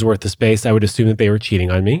weekend's worth of space, I would assume that they were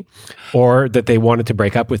cheating on me or that they wanted to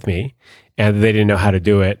break up with me and they didn't know how to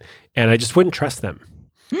do it. And I just wouldn't trust them.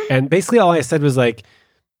 And basically all I said was like,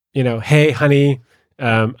 you know, hey, honey,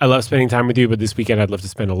 I love spending time with you, but this weekend I'd love to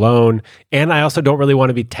spend alone. And I also don't really want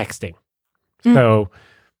to be texting. So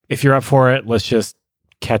if you're up for it, let's just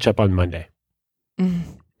catch up on Monday.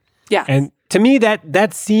 Yeah. And to me,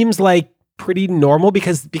 that seems like pretty normal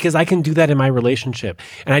because I can do that in my relationship.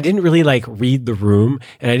 And I didn't really like read the room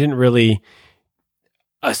and I didn't really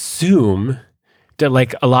assume that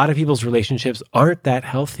like a lot of people's relationships aren't that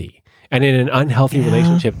healthy. And in an unhealthy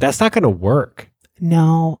relationship, that's not going to work.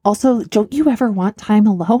 No. Also, don't you ever want time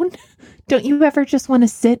alone? Don't you ever just want to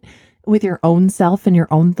sit with your own self and your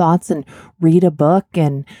own thoughts and read a book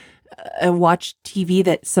and watch TV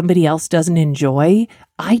that somebody else doesn't enjoy?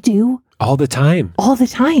 I do. All the time. All the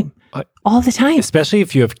time. All the time. Especially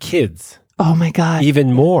if you have kids. Oh my God.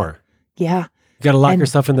 Even more. Yeah. You got to lock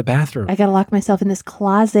yourself in the bathroom. I got to lock myself in this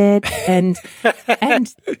closet and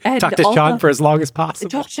talk to Sean for as long as possible.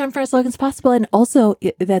 Talk to Sean for as long as possible. And also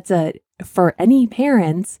for any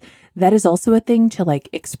parents, that is also a thing to like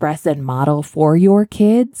express and model for your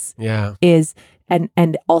kids. Yeah.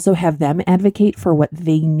 And also have them advocate for what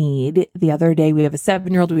they need. The other day, we have a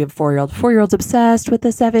 7-year-old, we have a 4-year-old. 4-year-old's obsessed with the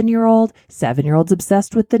 7-year-old. 7-year-old's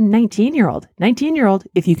obsessed with the 19-year-old. 19-year-old,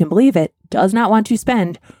 if you can believe it, does not want to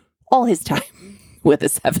spend all his time with a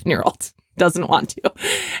 7-year-old. Doesn't want to.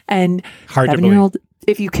 And hard 7-year-old,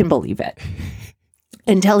 if you can believe it.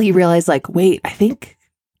 Until he realized, like, wait, I think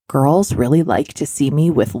girls really like to see me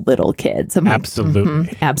with little kids. I'm absolutely.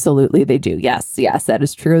 Like, absolutely they do. Yes, that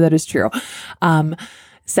is true. That is true.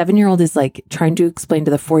 7-year-old is like trying to explain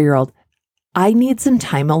to the 4-year-old, I need some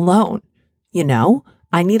time alone. You know,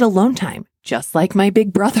 I need alone time. Just like my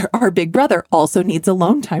big brother, our big brother also needs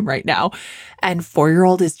alone time right now. And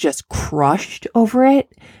 4-year-old is just crushed over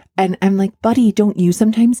it. And I'm like, buddy, don't you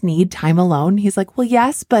sometimes need time alone? He's like, well,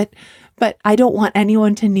 yes, but I don't want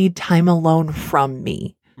anyone to need time alone from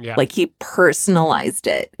me. Yeah. Like he personalized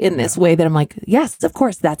it in this way that I'm like, yes, of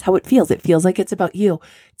course, that's how it feels. It feels like it's about you.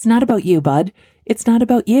 It's not about you, bud. It's not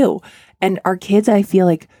about you. And our kids, I feel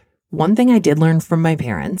like one thing I did learn from my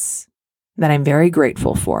parents that I'm very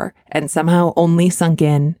grateful for and somehow only sunk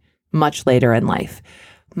in much later in life.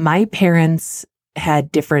 My parents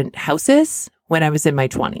had different houses when I was in my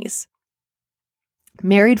 20s.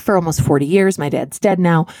 Married for almost 40 years. My dad's dead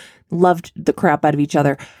now. Loved the crap out of each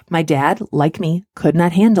other. My dad, like me, could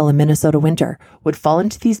not handle a Minnesota winter. Would fall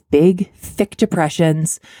into these big, thick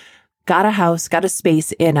depressions. Got a house, got a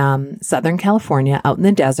space in Southern California out in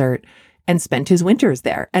the desert and spent his winters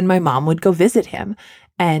there. And my mom would go visit him.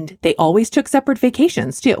 And they always took separate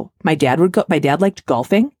vacations too. My dad liked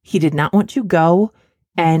golfing. He did not want to go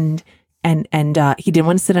and he didn't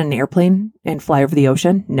want to sit on an airplane and fly over the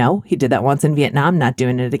ocean. No, he did that once in Vietnam, not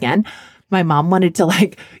doing it again. My mom wanted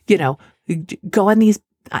to go on these.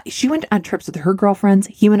 She went on trips with her girlfriends.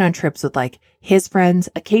 He went on trips with like his friends.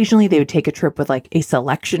 Occasionally they would take a trip with like a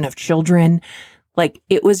selection of children. Like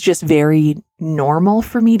it was just very normal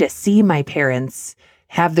for me to see my parents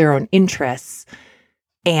have their own interests.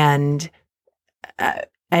 And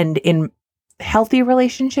in healthy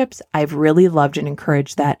relationships, I've really loved and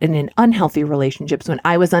encouraged that. And in unhealthy relationships, when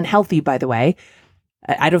I was unhealthy, by the way,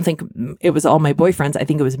 I don't think it was all my boyfriends. I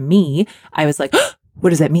think it was me. I was like,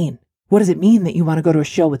 what does that mean? What does it mean that you want to go to a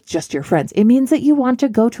show with just your friends? It means that you want to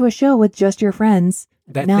go to a show with just your friends,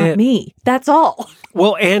 not me. That's all.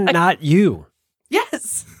 Well, and not you.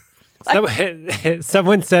 Yes.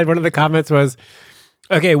 Someone said, one of the comments was,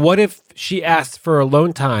 okay, what if she asks for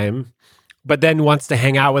alone time, but then wants to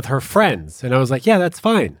hang out with her friends? And I was like, yeah, that's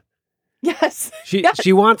fine. Yes.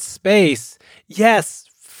 She wants space. Yes.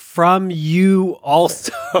 From you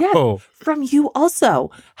also. Yeah, from you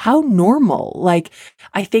also. How normal. Like,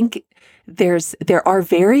 I think there are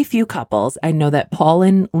very few couples. I know that Paul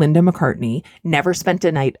and Linda McCartney never spent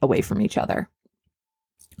a night away from each other.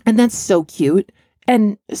 And that's so cute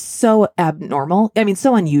and so abnormal. I mean,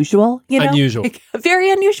 so unusual, Unusual. Like,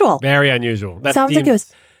 very unusual. Very unusual. That sounds like it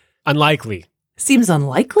was unlikely. Seems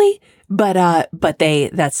unlikely, but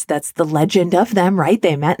that's the legend of them, right?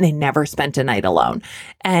 They met and they never spent a night alone.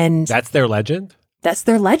 And that's their legend? That's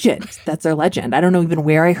their legend. That's their legend. I don't know even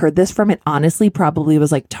where I heard this from. It honestly probably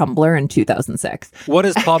was like Tumblr in 2006. What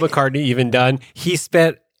has Paul McCartney even done? He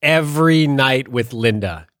spent every night with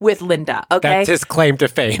Linda. With Linda, okay? That's his claim to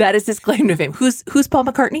fame. That is his claim to fame. Who's Paul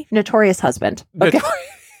McCartney? Notorious husband. Okay.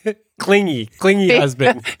 Clingy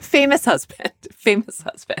husband. Famous husband.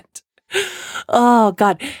 Oh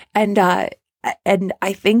God. And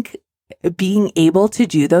I think being able to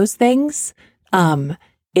do those things,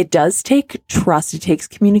 it does take trust, it takes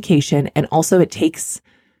communication, and also it takes,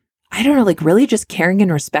 I don't know, like really just caring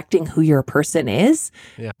and respecting who your person is.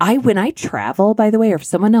 Yeah. When I travel, by the way, or if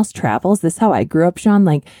someone else travels, this is how I grew up, Sean,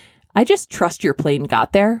 like I just trust your plane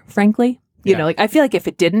got there, frankly. You know, like I feel like if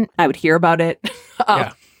it didn't, I would hear about it.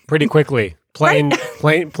 Yeah, pretty quickly. Plane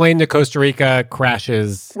to Costa Rica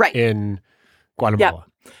crashes in Guatemala.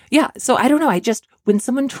 Yeah. So I don't know. When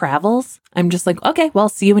someone travels, I'm just like, okay, well,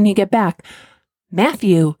 see you when you get back.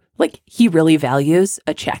 Matthew, like he really values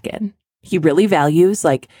a check-in. He really values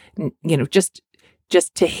like,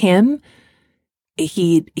 just to him,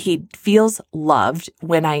 he feels loved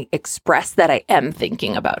when I express that I am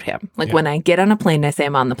thinking about him. Like when I get on a plane, and I say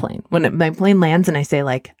I'm on the plane. When my plane lands and I say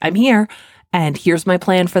like, I'm here and here's my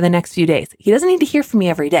plan for the next few days. He doesn't need to hear from me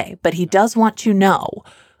every day, but he does want to know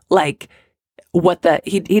like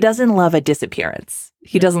he doesn't love a disappearance.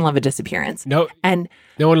 He doesn't love a disappearance. No. And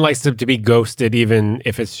no one likes to be ghosted, even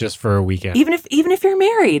if it's just for a weekend. Even if you're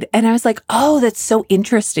married. And I was like, oh, that's so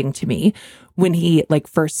interesting to me when he like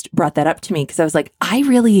first brought that up to me. Cause I was like, I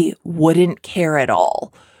really wouldn't care at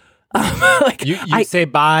all. Like you say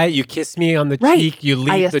bye, you kiss me on the cheek, you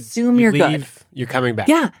leave. I assume you're good. You're coming back.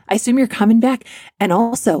 Yeah. I assume you're coming back. And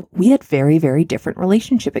also we had very, very different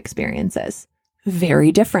relationship experiences.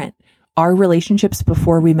 Very different. Our relationships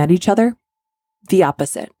before we met each other, the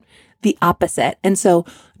opposite. And so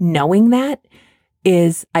knowing that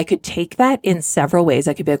is, I could take that in several ways.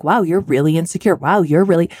 I could be like, wow, you're really insecure. Wow,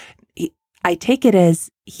 I take it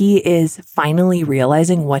as he is finally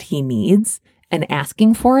realizing what he needs and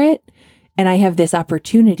asking for it. And I have this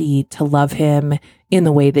opportunity to love him in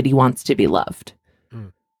the way that he wants to be loved.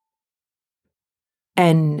 Mm.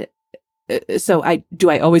 And so do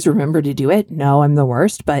I always remember to do it? No, I'm the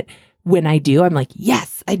worst. But when I do, I'm like,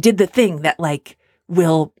 yes, I did the thing that like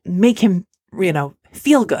will make him,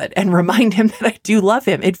 feel good and remind him that I do love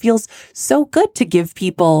him. It feels so good to give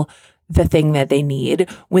people the thing that they need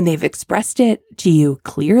when they've expressed it to you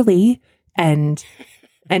clearly and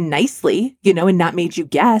nicely, and not made you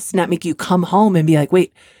guess, not make you come home and be like,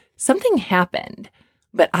 wait, something happened,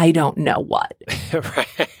 but I don't know what. Right.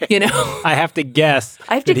 I have to guess.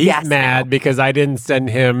 He's mad because I didn't send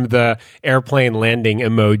him the airplane landing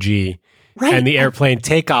emoji and the airplane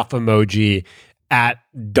takeoff emoji at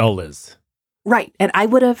Dulles. Right. And I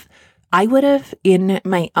would have in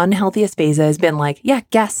my unhealthiest phases been like, yeah,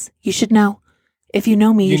 guess. You should know. If you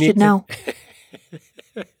know me, you should know.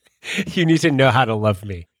 You need to know how to love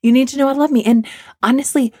me. You need to know how to love me. And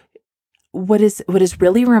honestly, what has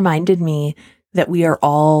really reminded me that we are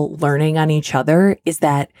all learning on each other is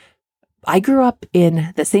that I grew up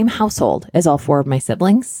in the same household as all four of my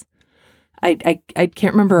siblings. I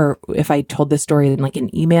can't remember if I told this story in like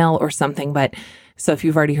an email or something, but so if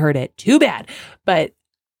you've already heard it, too bad. But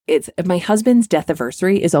it's my husband's death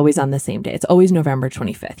anniversary is always on the same day. It's always November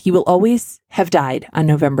 25th. He will always have died on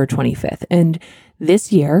November 25th. And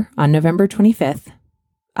this year on November 25th,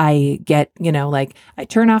 I get, like I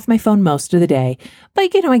turn off my phone most of the day, but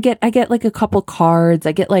I get like a couple cards.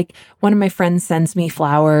 I get like one of my friends sends me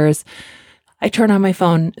flowers. I turn on my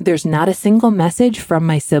phone. There's not a single message from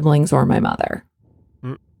my siblings or my mother.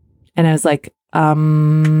 Mm. And I was like,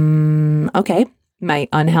 okay. My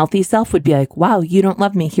unhealthy self would be like, wow, you don't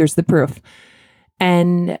love me. Here's the proof.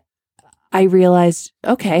 And I realized,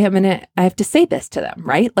 okay, I have to say this to them,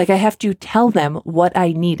 right? Like I have to tell them what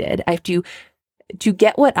I needed. I have to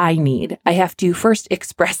get what I need. I have to first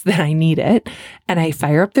express that I need it. And I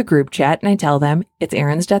fire up the group chat and I tell them it's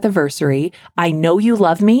Erin's death anniversary. I know you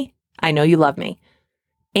love me. I know you love me.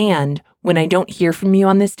 And when I don't hear from you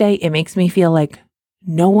on this day, it makes me feel like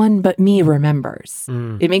no one but me remembers.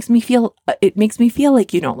 It makes me feel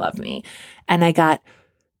like you don't love me. And I got,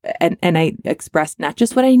 and I expressed not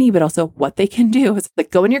just what I need, but also what they can do. It's like,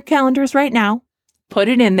 go in your calendars right now, put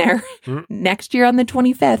it in there. Next year on the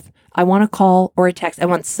 25th, I want a call or a text. I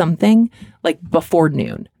want something like before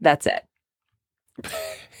noon. That's it.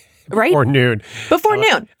 Right? Or noon. Before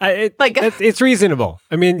noon. It's reasonable.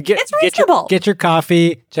 I mean, it's reasonable. Get your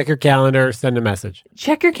coffee, check your calendar, send a message.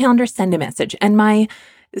 Check your calendar, send a message. And my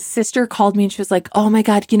sister called me and she was like, oh my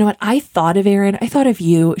God, you know what? I thought of Erin. I thought of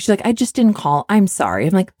you. She's like, I just didn't call. I'm sorry.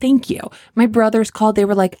 I'm like, thank you. My brothers called. They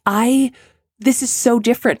were like, this is so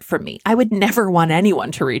different from me. I would never want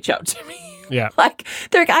anyone to reach out to me. Yeah.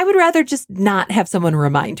 They're like, I would rather just not have someone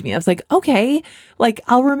remind me. I was like, okay, like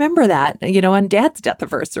I'll remember that, on Dad's death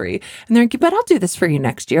anniversary. And they're like, but I'll do this for you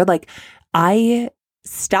next year. Like I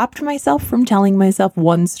stopped myself from telling myself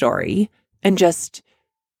one story and just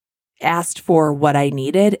asked for what I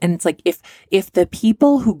needed. And it's like, if the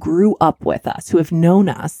people who grew up with us, who have known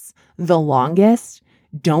us the longest,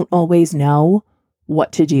 don't always know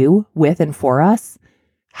what to do with and for us,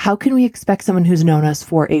 how can we expect someone who's known us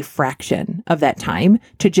for a fraction of that time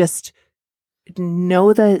to just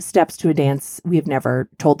know the steps to a dance we have never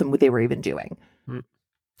told them what they were even doing?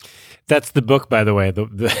 That's the book, by the way,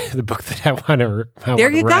 the book that I want to There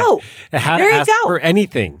you go. How to ask for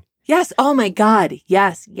anything. Yes. Oh my God.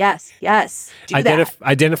 Yes.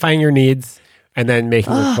 Identifying your needs and then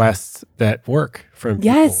making requests that work from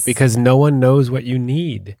people. Because no one knows what you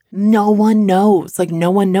need. No one knows. Like no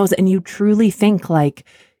one knows. And you truly think like,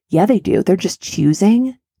 yeah, they do. They're just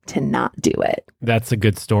choosing to not do it. That's a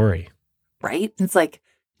good story. Right? It's like,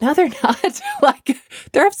 no, they're not. Like,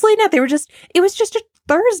 they're absolutely not. It was just a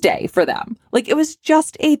Thursday for them. Like, it was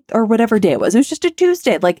just or whatever day it was. It was just a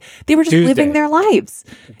Tuesday. Like, they were just living their lives,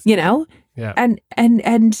 Yeah. And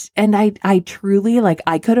I truly, like,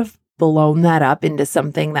 I could have blown that up into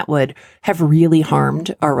something that would have really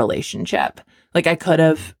harmed our relationship. Like, I could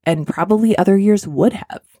have, and probably other years would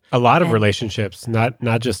have. A lot of relationships, not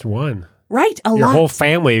just one. Right. Your whole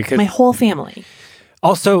family. My whole family.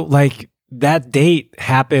 Also, like that date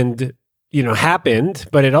happened,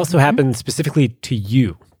 but it also happened specifically to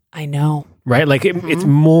you. I know. Right? Like it's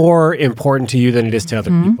more important to you than it is to other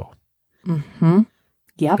people.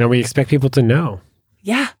 Yep. And we expect people to know.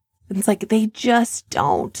 Yeah. It's like they just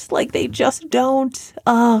don't.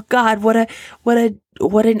 Oh God, what an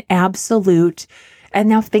absolute. And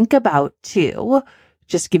now think about too.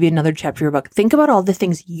 Just give you another chapter of your book. Think about all the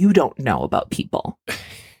things you don't know about people.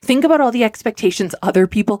 Think about all the expectations other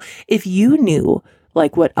people. If you knew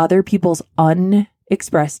like what other people's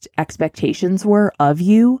unexpressed expectations were of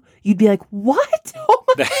you, you'd be like, what? Oh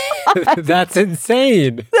my God. That's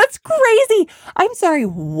insane. That's crazy. I'm sorry.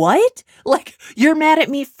 What? Like, you're mad at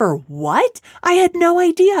me for what? I had no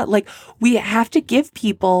idea. Like, we have to give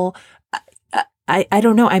people I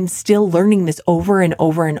don't know. I'm still learning this over and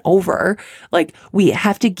over and over. Like, we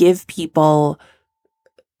have to give people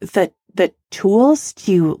the tools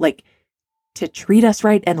to treat us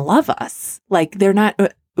right and love us. Like, they're not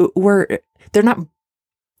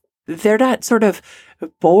sort of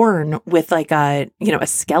born with like a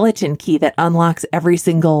skeleton key that unlocks every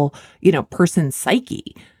single, person's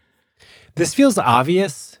psyche. This feels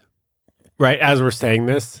obvious. Right, as we're saying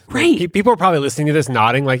this, right? People are probably listening to this,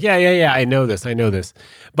 nodding, like, "Yeah, I know this."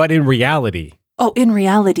 But in reality,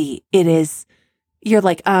 it is. You're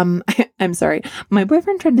like, I'm sorry, my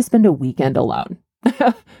boyfriend tried to spend a weekend alone.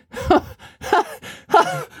 Like,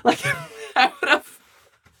 I would have.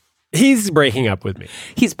 He's breaking up with me.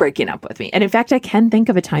 And in fact, I can think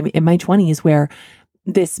of a time in my 20s where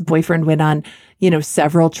this boyfriend went on,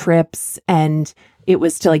 several trips, and it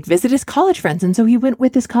was to like visit his college friends. And so he went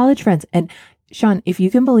with his college friends. And Sean, if you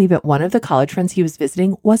can believe it, one of the college friends he was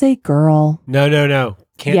visiting was a girl. No.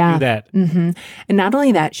 Can't do that. And not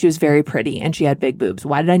only that, she was very pretty and she had big boobs.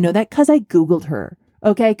 Why did I know that? Because I Googled her.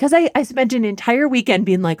 Okay. Because I spent an entire weekend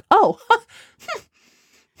being like, oh,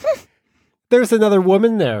 there's another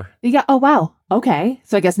woman there. yeah. Oh, wow. Okay.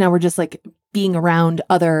 So I guess now we're just like being around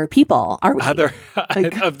other people. Are we? Other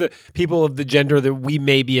of the people of the gender that we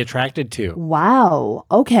may be attracted to. Wow.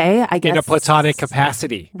 Okay. I guess. In a platonic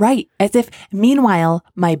capacity. Right. As if, meanwhile,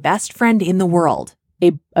 my best friend in the world,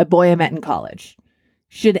 a boy I met in college.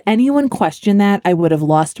 Should anyone question that, I would have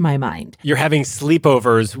lost my mind. You're having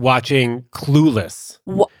sleepovers watching Clueless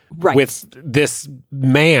right. with this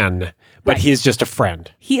man, but he's just a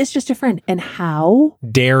friend. He is just a friend. And how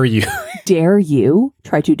dare you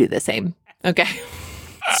try to do the same? Okay.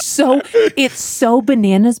 So it's so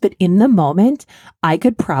bananas, but in the moment, I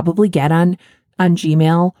could probably get on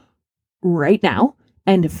Gmail right now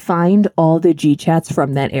and find all the G chats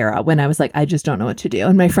from that era when I was like, I just don't know what to do.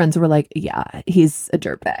 And my friends were like, yeah, he's a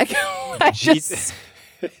dirtbag.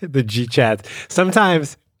 The G chats.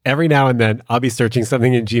 Sometimes, every now and then, I'll be searching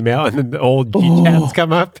something in Gmail and then the old G chats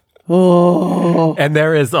come up. Oh. And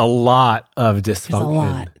there is a lot of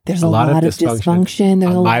dysfunction. There's a lot of dysfunction.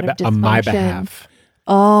 There's a lot of dysfunction. On my behalf.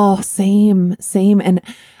 Oh, same. And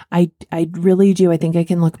I really do. I think I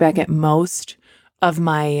can look back at most of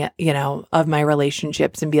my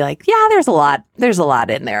relationships and be like, yeah, there's a lot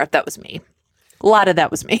in there. That was me. A lot of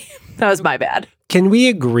that was me. That was my bad. Can we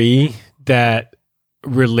agree that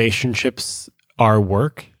relationships are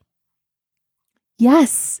work?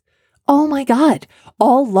 Yes. Oh my God.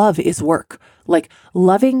 All love is work. Like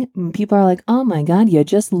loving, people are like, oh my God, you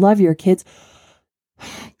just love your kids.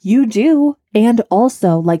 You do. And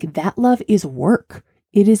also like that love is work.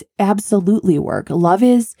 It is absolutely work. Love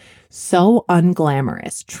is so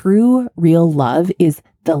unglamorous. True, real love is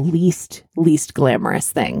the least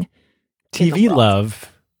glamorous thing. TV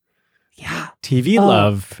love. Yeah. TV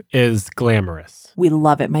love is glamorous. We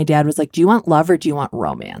love it. My dad was like, do you want love or do you want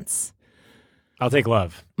romance? I'll take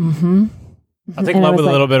love. Mm-hmm. I'll take love with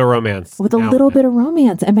a little bit of romance. With a little bit of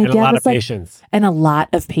romance. And my dad was like, patience. And a lot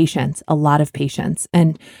of patience.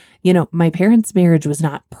 And, my parents' marriage was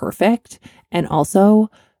not perfect. And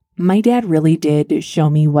also, my dad really did show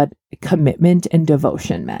me what commitment and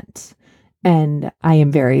devotion meant. And I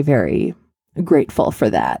am very, very grateful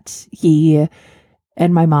for that. He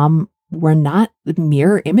and my mom were not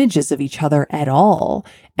mirror images of each other at all.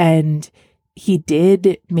 And he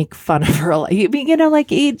did make fun of her.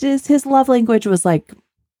 His love language was like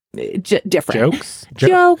different. Jokes.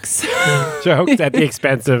 Jokes at the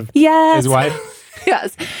expense of his wife.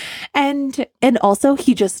 Yes. And also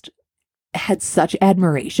he just had such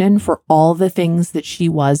admiration for all the things that she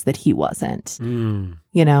was that he wasn't.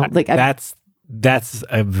 That's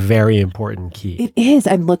a very important key. It is.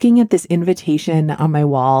 I'm looking at this invitation on my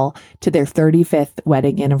wall to their 35th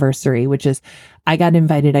wedding anniversary, which is, I got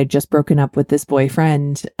invited. I'd just broken up with this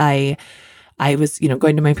boyfriend. I was,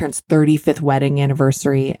 going to my parents' 35th wedding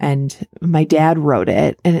anniversary, and my dad wrote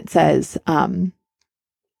it, and it says,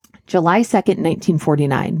 July 2nd,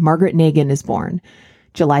 1949, Margaret Nagin is born.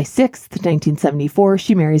 July 6th, 1974,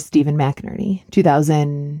 she marries Stephen McInerny.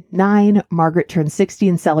 2009, Margaret turns 60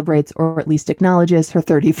 and celebrates, or at least acknowledges, her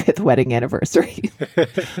 35th wedding anniversary.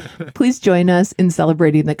 Please join us in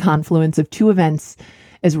celebrating the confluence of two events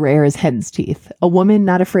as rare as hen's teeth. A woman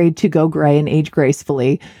not afraid to go gray and age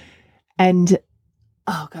gracefully. And,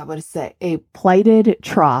 oh God, what does it say? A plighted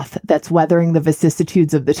troth that's weathering the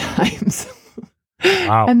vicissitudes of the times.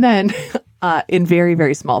 Wow. And then in very,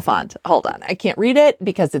 very small font. Hold on. I can't read it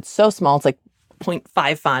because it's so small. It's like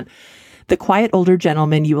 0.5 font. The quiet older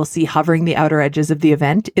gentleman you will see hovering the outer edges of the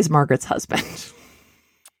event is Margaret's husband.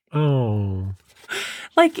 Oh.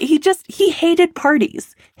 Like he hated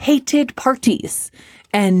parties.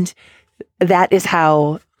 And that is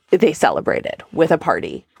how they celebrated, with a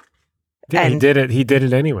party. Yeah, and he did it. He did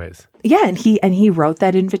it anyways. Yeah, and he wrote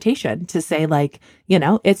that invitation to say, like,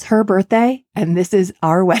 it's her birthday and this is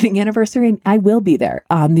our wedding anniversary, and I will be there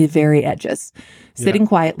on the very edges, sitting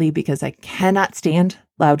quietly because I cannot stand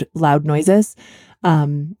loud noises.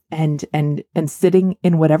 And sitting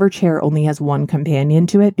in whatever chair only has one companion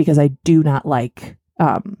to it because I do not like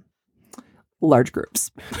large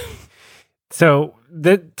groups. So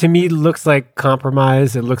that to me looks like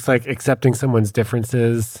compromise. It looks like accepting someone's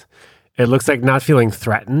differences. It looks like not feeling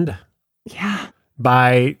threatened. Yeah.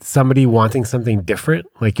 By somebody wanting something different,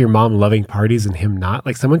 like your mom loving parties and him not.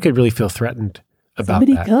 Like someone could really feel threatened about that.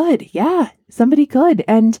 Somebody could. Yeah. Somebody could.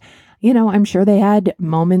 And, I'm sure they had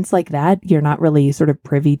moments like that. You're not really sort of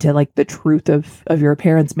privy to like the truth of your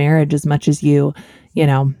parents' marriage as much as you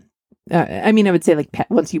know, I mean, I would say like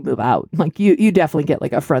once you move out, like you definitely get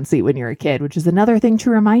like a front seat when you're a kid, which is another thing to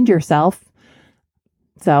remind yourself.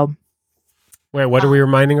 So, Wait, what are we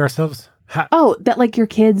reminding ourselves? that like your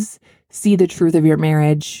kids see the truth of your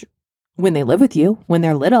marriage when they live with you, when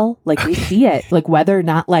they're little, like we see it, like whether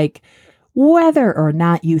or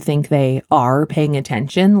not you think they are paying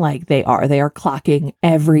attention, like they are clocking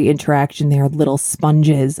every interaction. They are little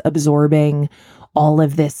sponges absorbing all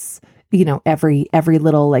of this, every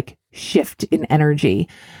little like shift in energy.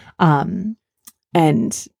 And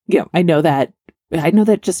I know that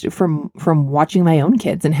just from watching my own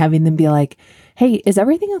kids and having them be like, "Hey, is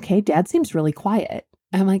everything okay? Dad seems really quiet."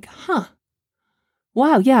 I'm like, "Huh.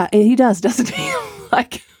 Wow, yeah, he does, doesn't he?"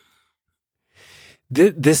 Like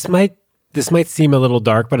this might seem a little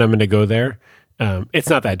dark, but I'm going to go there. It's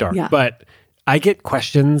not that dark, but I get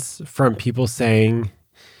questions from people saying,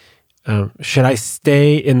 should I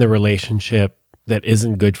stay in the relationship that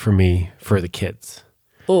isn't good for me for the kids?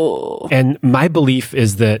 Oh. And my belief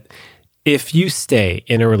is that if you stay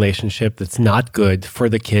in a relationship that's not good for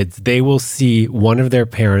the kids, they will see one of their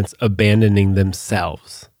parents abandoning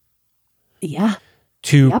themselves. Yeah.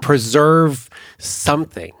 To preserve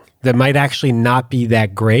something that might actually not be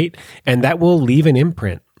that great. And that will leave an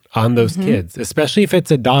imprint on those kids, especially if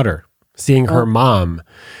it's a daughter seeing her mom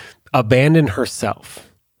abandon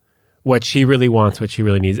herself, what she really wants, what she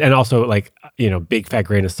really needs. And also like, big fat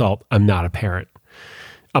grain of salt, I'm not a parent.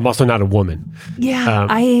 I'm also not a woman. Yeah.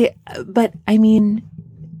 But I mean,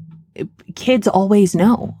 kids always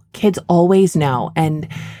know. And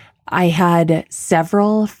I had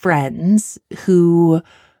several friends who,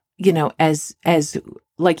 as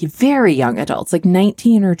like very young adults, like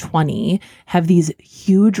 19 or 20, have these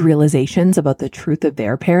huge realizations about the truth of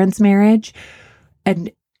their parents' marriage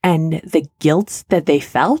and the guilt that they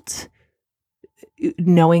felt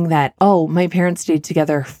knowing that, oh, my parents stayed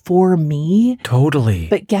together for me. Totally.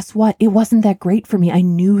 But guess what? It wasn't that great for me. I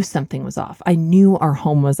knew something was off. I knew our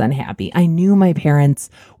home was unhappy. I knew my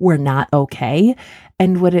parents were not okay.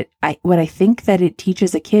 And what I think that it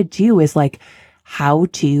teaches a kid too is like how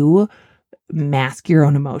to mask your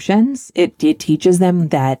own emotions. It teaches them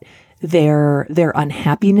that their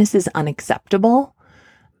unhappiness is unacceptable.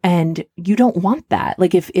 And you don't want that.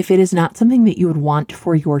 Like if it is not something that you would want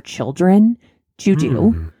for your children to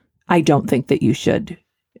do, I don't think that you should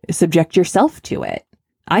subject yourself to it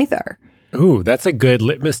either. Ooh, that's a good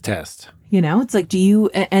litmus test. It's like, do you,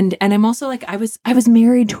 and I'm also like, I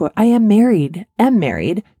am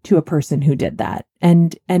married to a person who did that.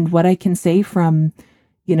 And what I can say from,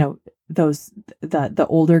 the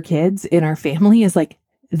older kids in our family is like,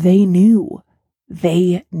 they knew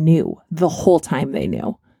the whole time they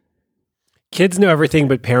knew. Kids know everything,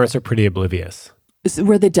 but parents are pretty oblivious.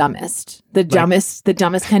 We're the dumbest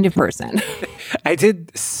kind of person. I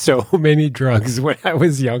did so many drugs when I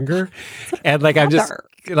was younger. And like, I'm just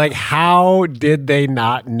like, how did they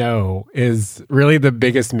not know is really the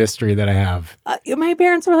biggest mystery that I have. My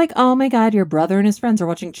parents were like, "Oh my God, your brother and his friends are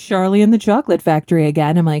watching Charlie and the Chocolate Factory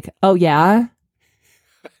again." I'm like, "Oh yeah?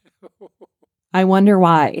 I wonder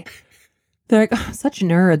why." They're like, "Oh, such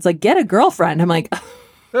nerds. Like, get a girlfriend." I'm like,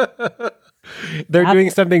 they're doing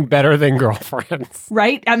something better than girlfriends.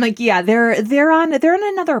 Right? I'm like, yeah, they're on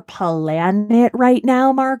another planet right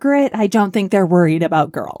now, Margaret. I don't think they're worried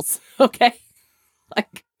about girls. Okay?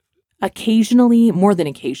 Like occasionally, more than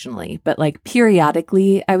occasionally, but like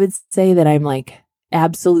periodically, I would say that I'm like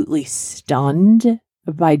absolutely stunned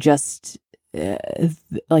by just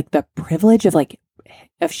like the privilege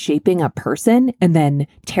of shaping a person and then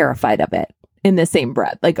terrified of it. In the same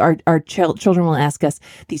breath, like our children will ask us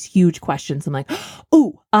these huge questions. I'm like,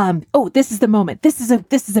 oh, this is the moment. This is a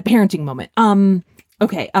parenting moment.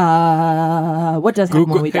 Okay. What does happen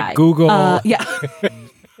when we die? Google. Yeah.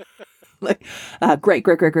 Like, great.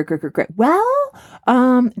 Well,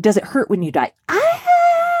 does it hurt when you die?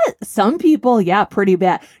 Some people, yeah, pretty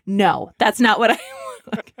bad. No, that's not what I.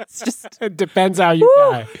 It's just it depends how you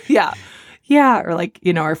die. Yeah. Yeah. Or like,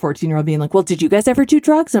 our 14-year-old being like, "Well, did you guys ever do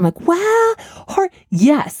drugs?" And I'm like, "Well,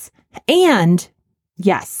 yes. And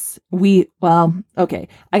yes, okay.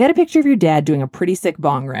 I got a picture of your dad doing a pretty sick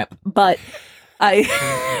bong rip, but I'm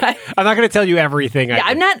not going to tell you everything.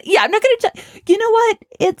 I'm not going to tell. You know what?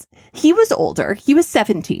 He was older. He was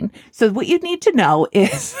 17. So what you need to know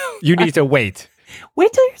is you need to wait.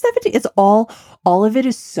 Wait till you're 17. It's all of it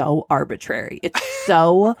is so arbitrary. It's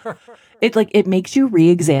so it makes you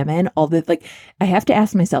re-examine all the, like, I have to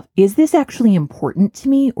ask myself, is this actually important to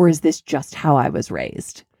me or is this just how I was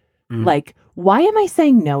raised? Mm. Like, why am I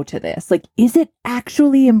saying no to this? Like, is it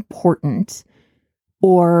actually important,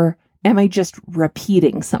 or am I just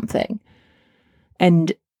repeating something?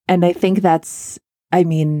 And I think maybe that's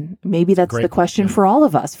Great the question question. for all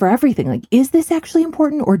of us, for everything. Like, is this actually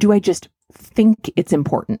important, or do I just think it's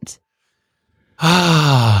important?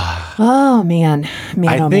 Oh, man.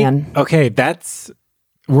 Man. Okay,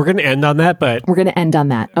 we're going to end on that, but We're going to end on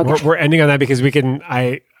that. Okay. we're ending on that because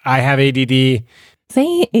I have ADD.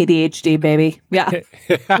 Say ADHD, baby. Yeah.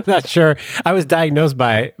 I'm not sure. I was diagnosed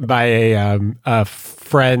by a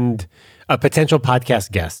friend, a potential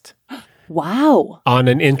podcast guest. Wow. On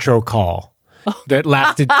an intro call that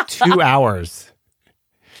lasted 2 hours.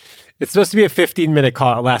 It's supposed to be a 15-minute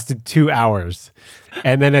call. It lasted 2 hours.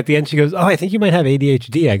 And then at the end, she goes, "Oh, I think you might have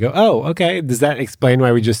ADHD." I go, "Oh, okay. Does that explain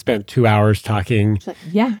why we just spent 2 hours talking?" She's like,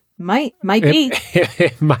 yeah, might be.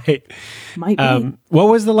 It might. Be. What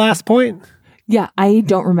was the last point? Yeah, I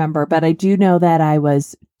don't remember, but I do know that I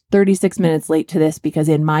was 36 minutes late to this because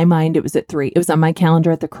in my mind, it was at 3. It was on my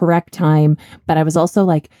calendar at the correct time. But I was also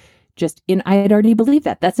like, I had already believed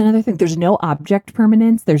that. That's another thing. There's no object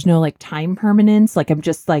permanence. There's no like time permanence. Like, I'm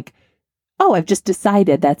just like, oh, I've just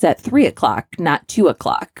decided that's at 3:00, not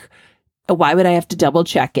 2:00. Why would I have to double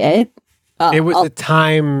check it? It was a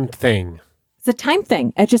time thing. It's a time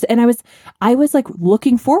thing. I was like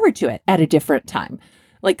looking forward to it at a different time.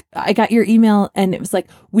 Like, I got your email and it was like,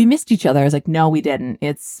 we missed each other. I was like, no, we didn't.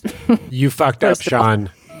 It's You fucked up, Sean.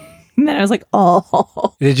 And then I was like,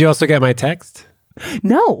 oh. Did you also get my text?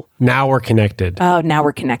 No. Now we're connected. Oh, now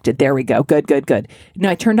we're connected. There we go. Good. No,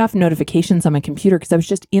 I turned off notifications on my computer because I was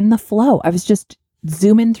just in the flow. I was just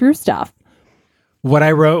zooming through stuff. What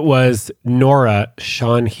I wrote was, Nora,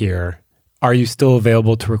 Sean here. Are you still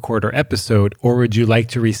available to record our episode, or would you like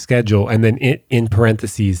to reschedule? And then in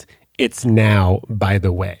parentheses, it's now, by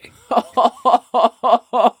the way.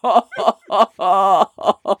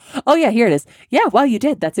 Oh, yeah, here it is. Yeah, well, you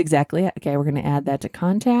did. That's exactly it. Okay, we're going to add that to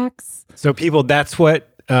contacts. So people, that's what...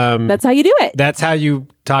 that's how you do it. That's how you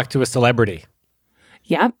talk to a celebrity.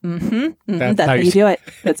 Yeah. Mm-hmm. That's how you do it.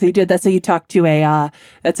 That's how you do it. That's how you talk to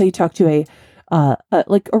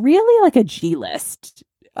like a really like a G-list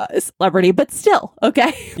celebrity, but still,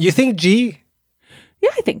 okay. You think G? Yeah,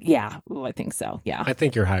 I think so. Yeah. I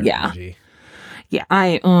think you're higher than G. Yeah,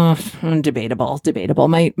 debatable.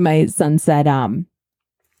 My son said,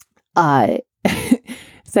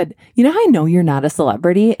 said, you know how I know you're not a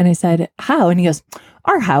celebrity? And I said, how? And he goes,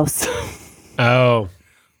 our house. Oh.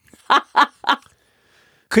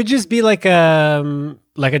 Could just be like a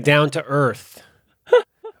down to earth,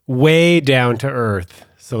 way down to earth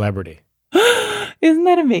celebrity. Isn't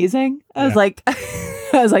that amazing? I was like,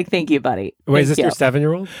 thank you, buddy. Wait, is this your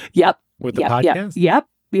 7-year-old? Yep. With the podcast? Yep.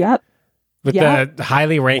 With the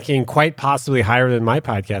highly ranking, quite possibly higher than my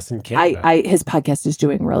podcast in Canada. His podcast is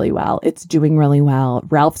doing really well. It's doing really well.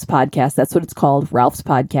 Ralph's podcast, that's what it's called. Ralph's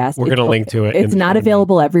podcast. We're going to link to it. It's not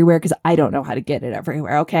available everywhere because I don't know how to get it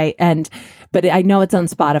everywhere. Okay. But I know it's on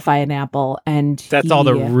Spotify and Apple, and that's all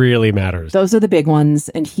that really matters. Those are the big ones.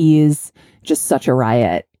 And he's just such a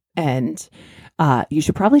riot. And you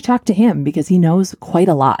should probably talk to him because he knows quite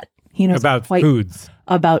a lot. He knows about foods.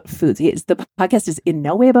 About foods. The podcast is in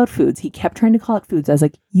no way about foods. He kept trying to call it foods. I was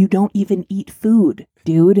like, you don't even eat food,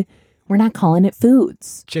 dude. We're not calling it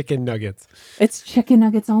foods. Chicken nuggets. It's chicken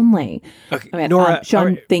nuggets only. Okay, I mean, Nora,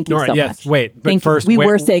 Sean, thank you so much. Wait, but first, we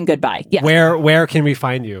were saying goodbye. Yes. Where can we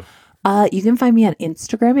find you? You can find me on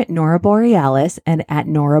Instagram at Nora Borealis and at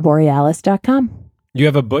noraborealis.com. You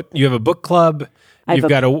have a book club. You've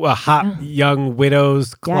got a hot young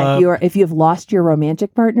widows club. Yeah, if you have lost your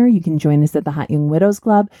romantic partner, you can join us at the Hot Young Widows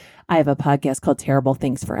Club. I have a podcast called Terrible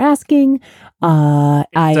Things for Asking.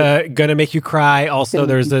 It's gonna make you cry. Also,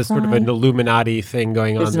 there's a sort of an Illuminati thing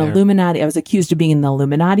going on. There's an Illuminati. I was accused of being in the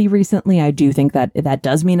Illuminati recently. I do think that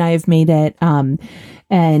does mean I have made it. Still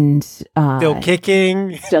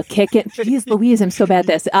kicking. Jeez Louise, I'm so bad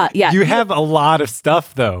at this. Yeah. You have a lot of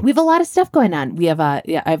stuff though. We have a lot of stuff going on. We have I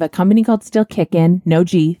have a company called Still Kickin',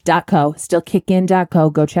 NoG.co, stillkickin.co.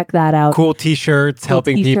 Go check that out. Cool t-shirts,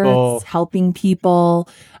 helping people.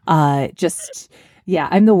 I'm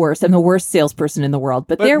the worst. I'm the worst salesperson in the world,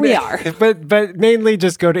 but there we are. But mainly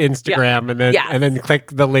just go to Instagram and then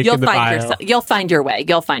click the link in the bio. You'll find your way.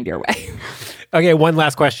 Okay, one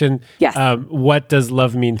last question. Yes. What does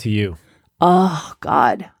love mean to you? Oh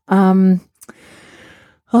God. I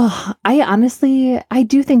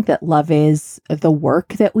do think that love is the work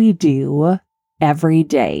that we do every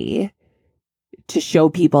day to show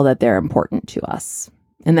people that they're important to us.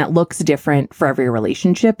 And that looks different for every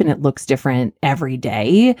relationship, and it looks different every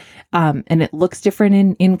day. And it looks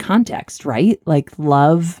different in context, right? Like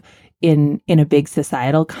love in a big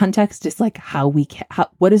societal context is like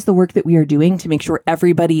what is the work that we are doing to make sure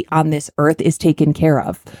everybody on this earth is taken care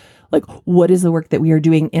of? Like, what is the work that we are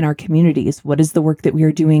doing in our communities? What is the work that we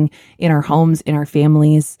are doing in our homes, in our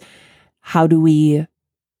families? How do we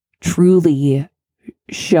truly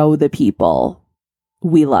show the people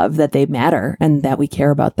we love that they matter and that we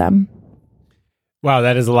care about them? Wow,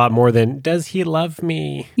 that is a lot more than, does he love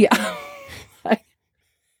me? Yeah.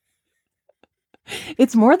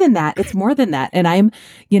 It's more than that. It's more than that. And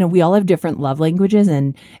we all have different love languages,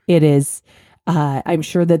 and it is, I'm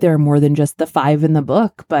sure that there are more than just the 5 in the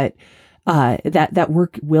book, but that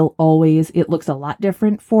work will always, it looks a lot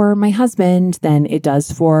different for my husband than it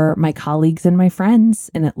does for my colleagues and my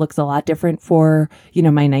friends. And it looks a lot different for,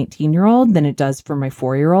 my 19-year-old than it does for my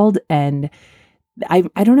 4-year-old. And I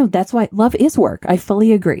don't know. That's why love is work. I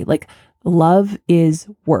fully agree. Like love is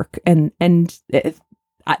work. And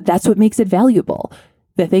that's what makes it valuable.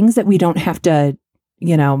 The things that we don't have to,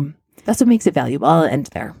 that's what makes it valuable. I'll end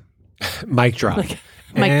there. Mic drop. Mic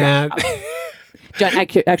drop. John, I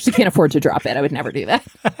actually can't afford to drop it. I would never do that.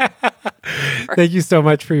 Thank you so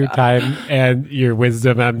much for your time and your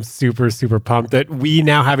wisdom. I'm super, super pumped that we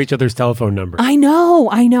now have each other's telephone number. I know.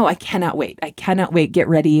 I cannot wait. Get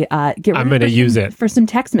ready. I'm going to use it for some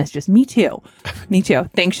text messages. Me too.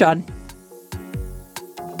 Thanks, Sean.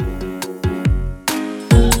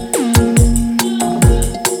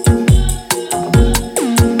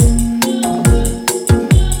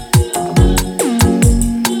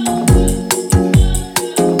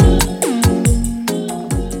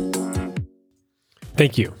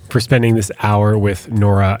 Thank you for spending this hour with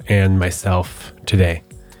Nora and myself today.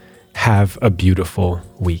 Have a beautiful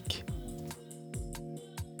week.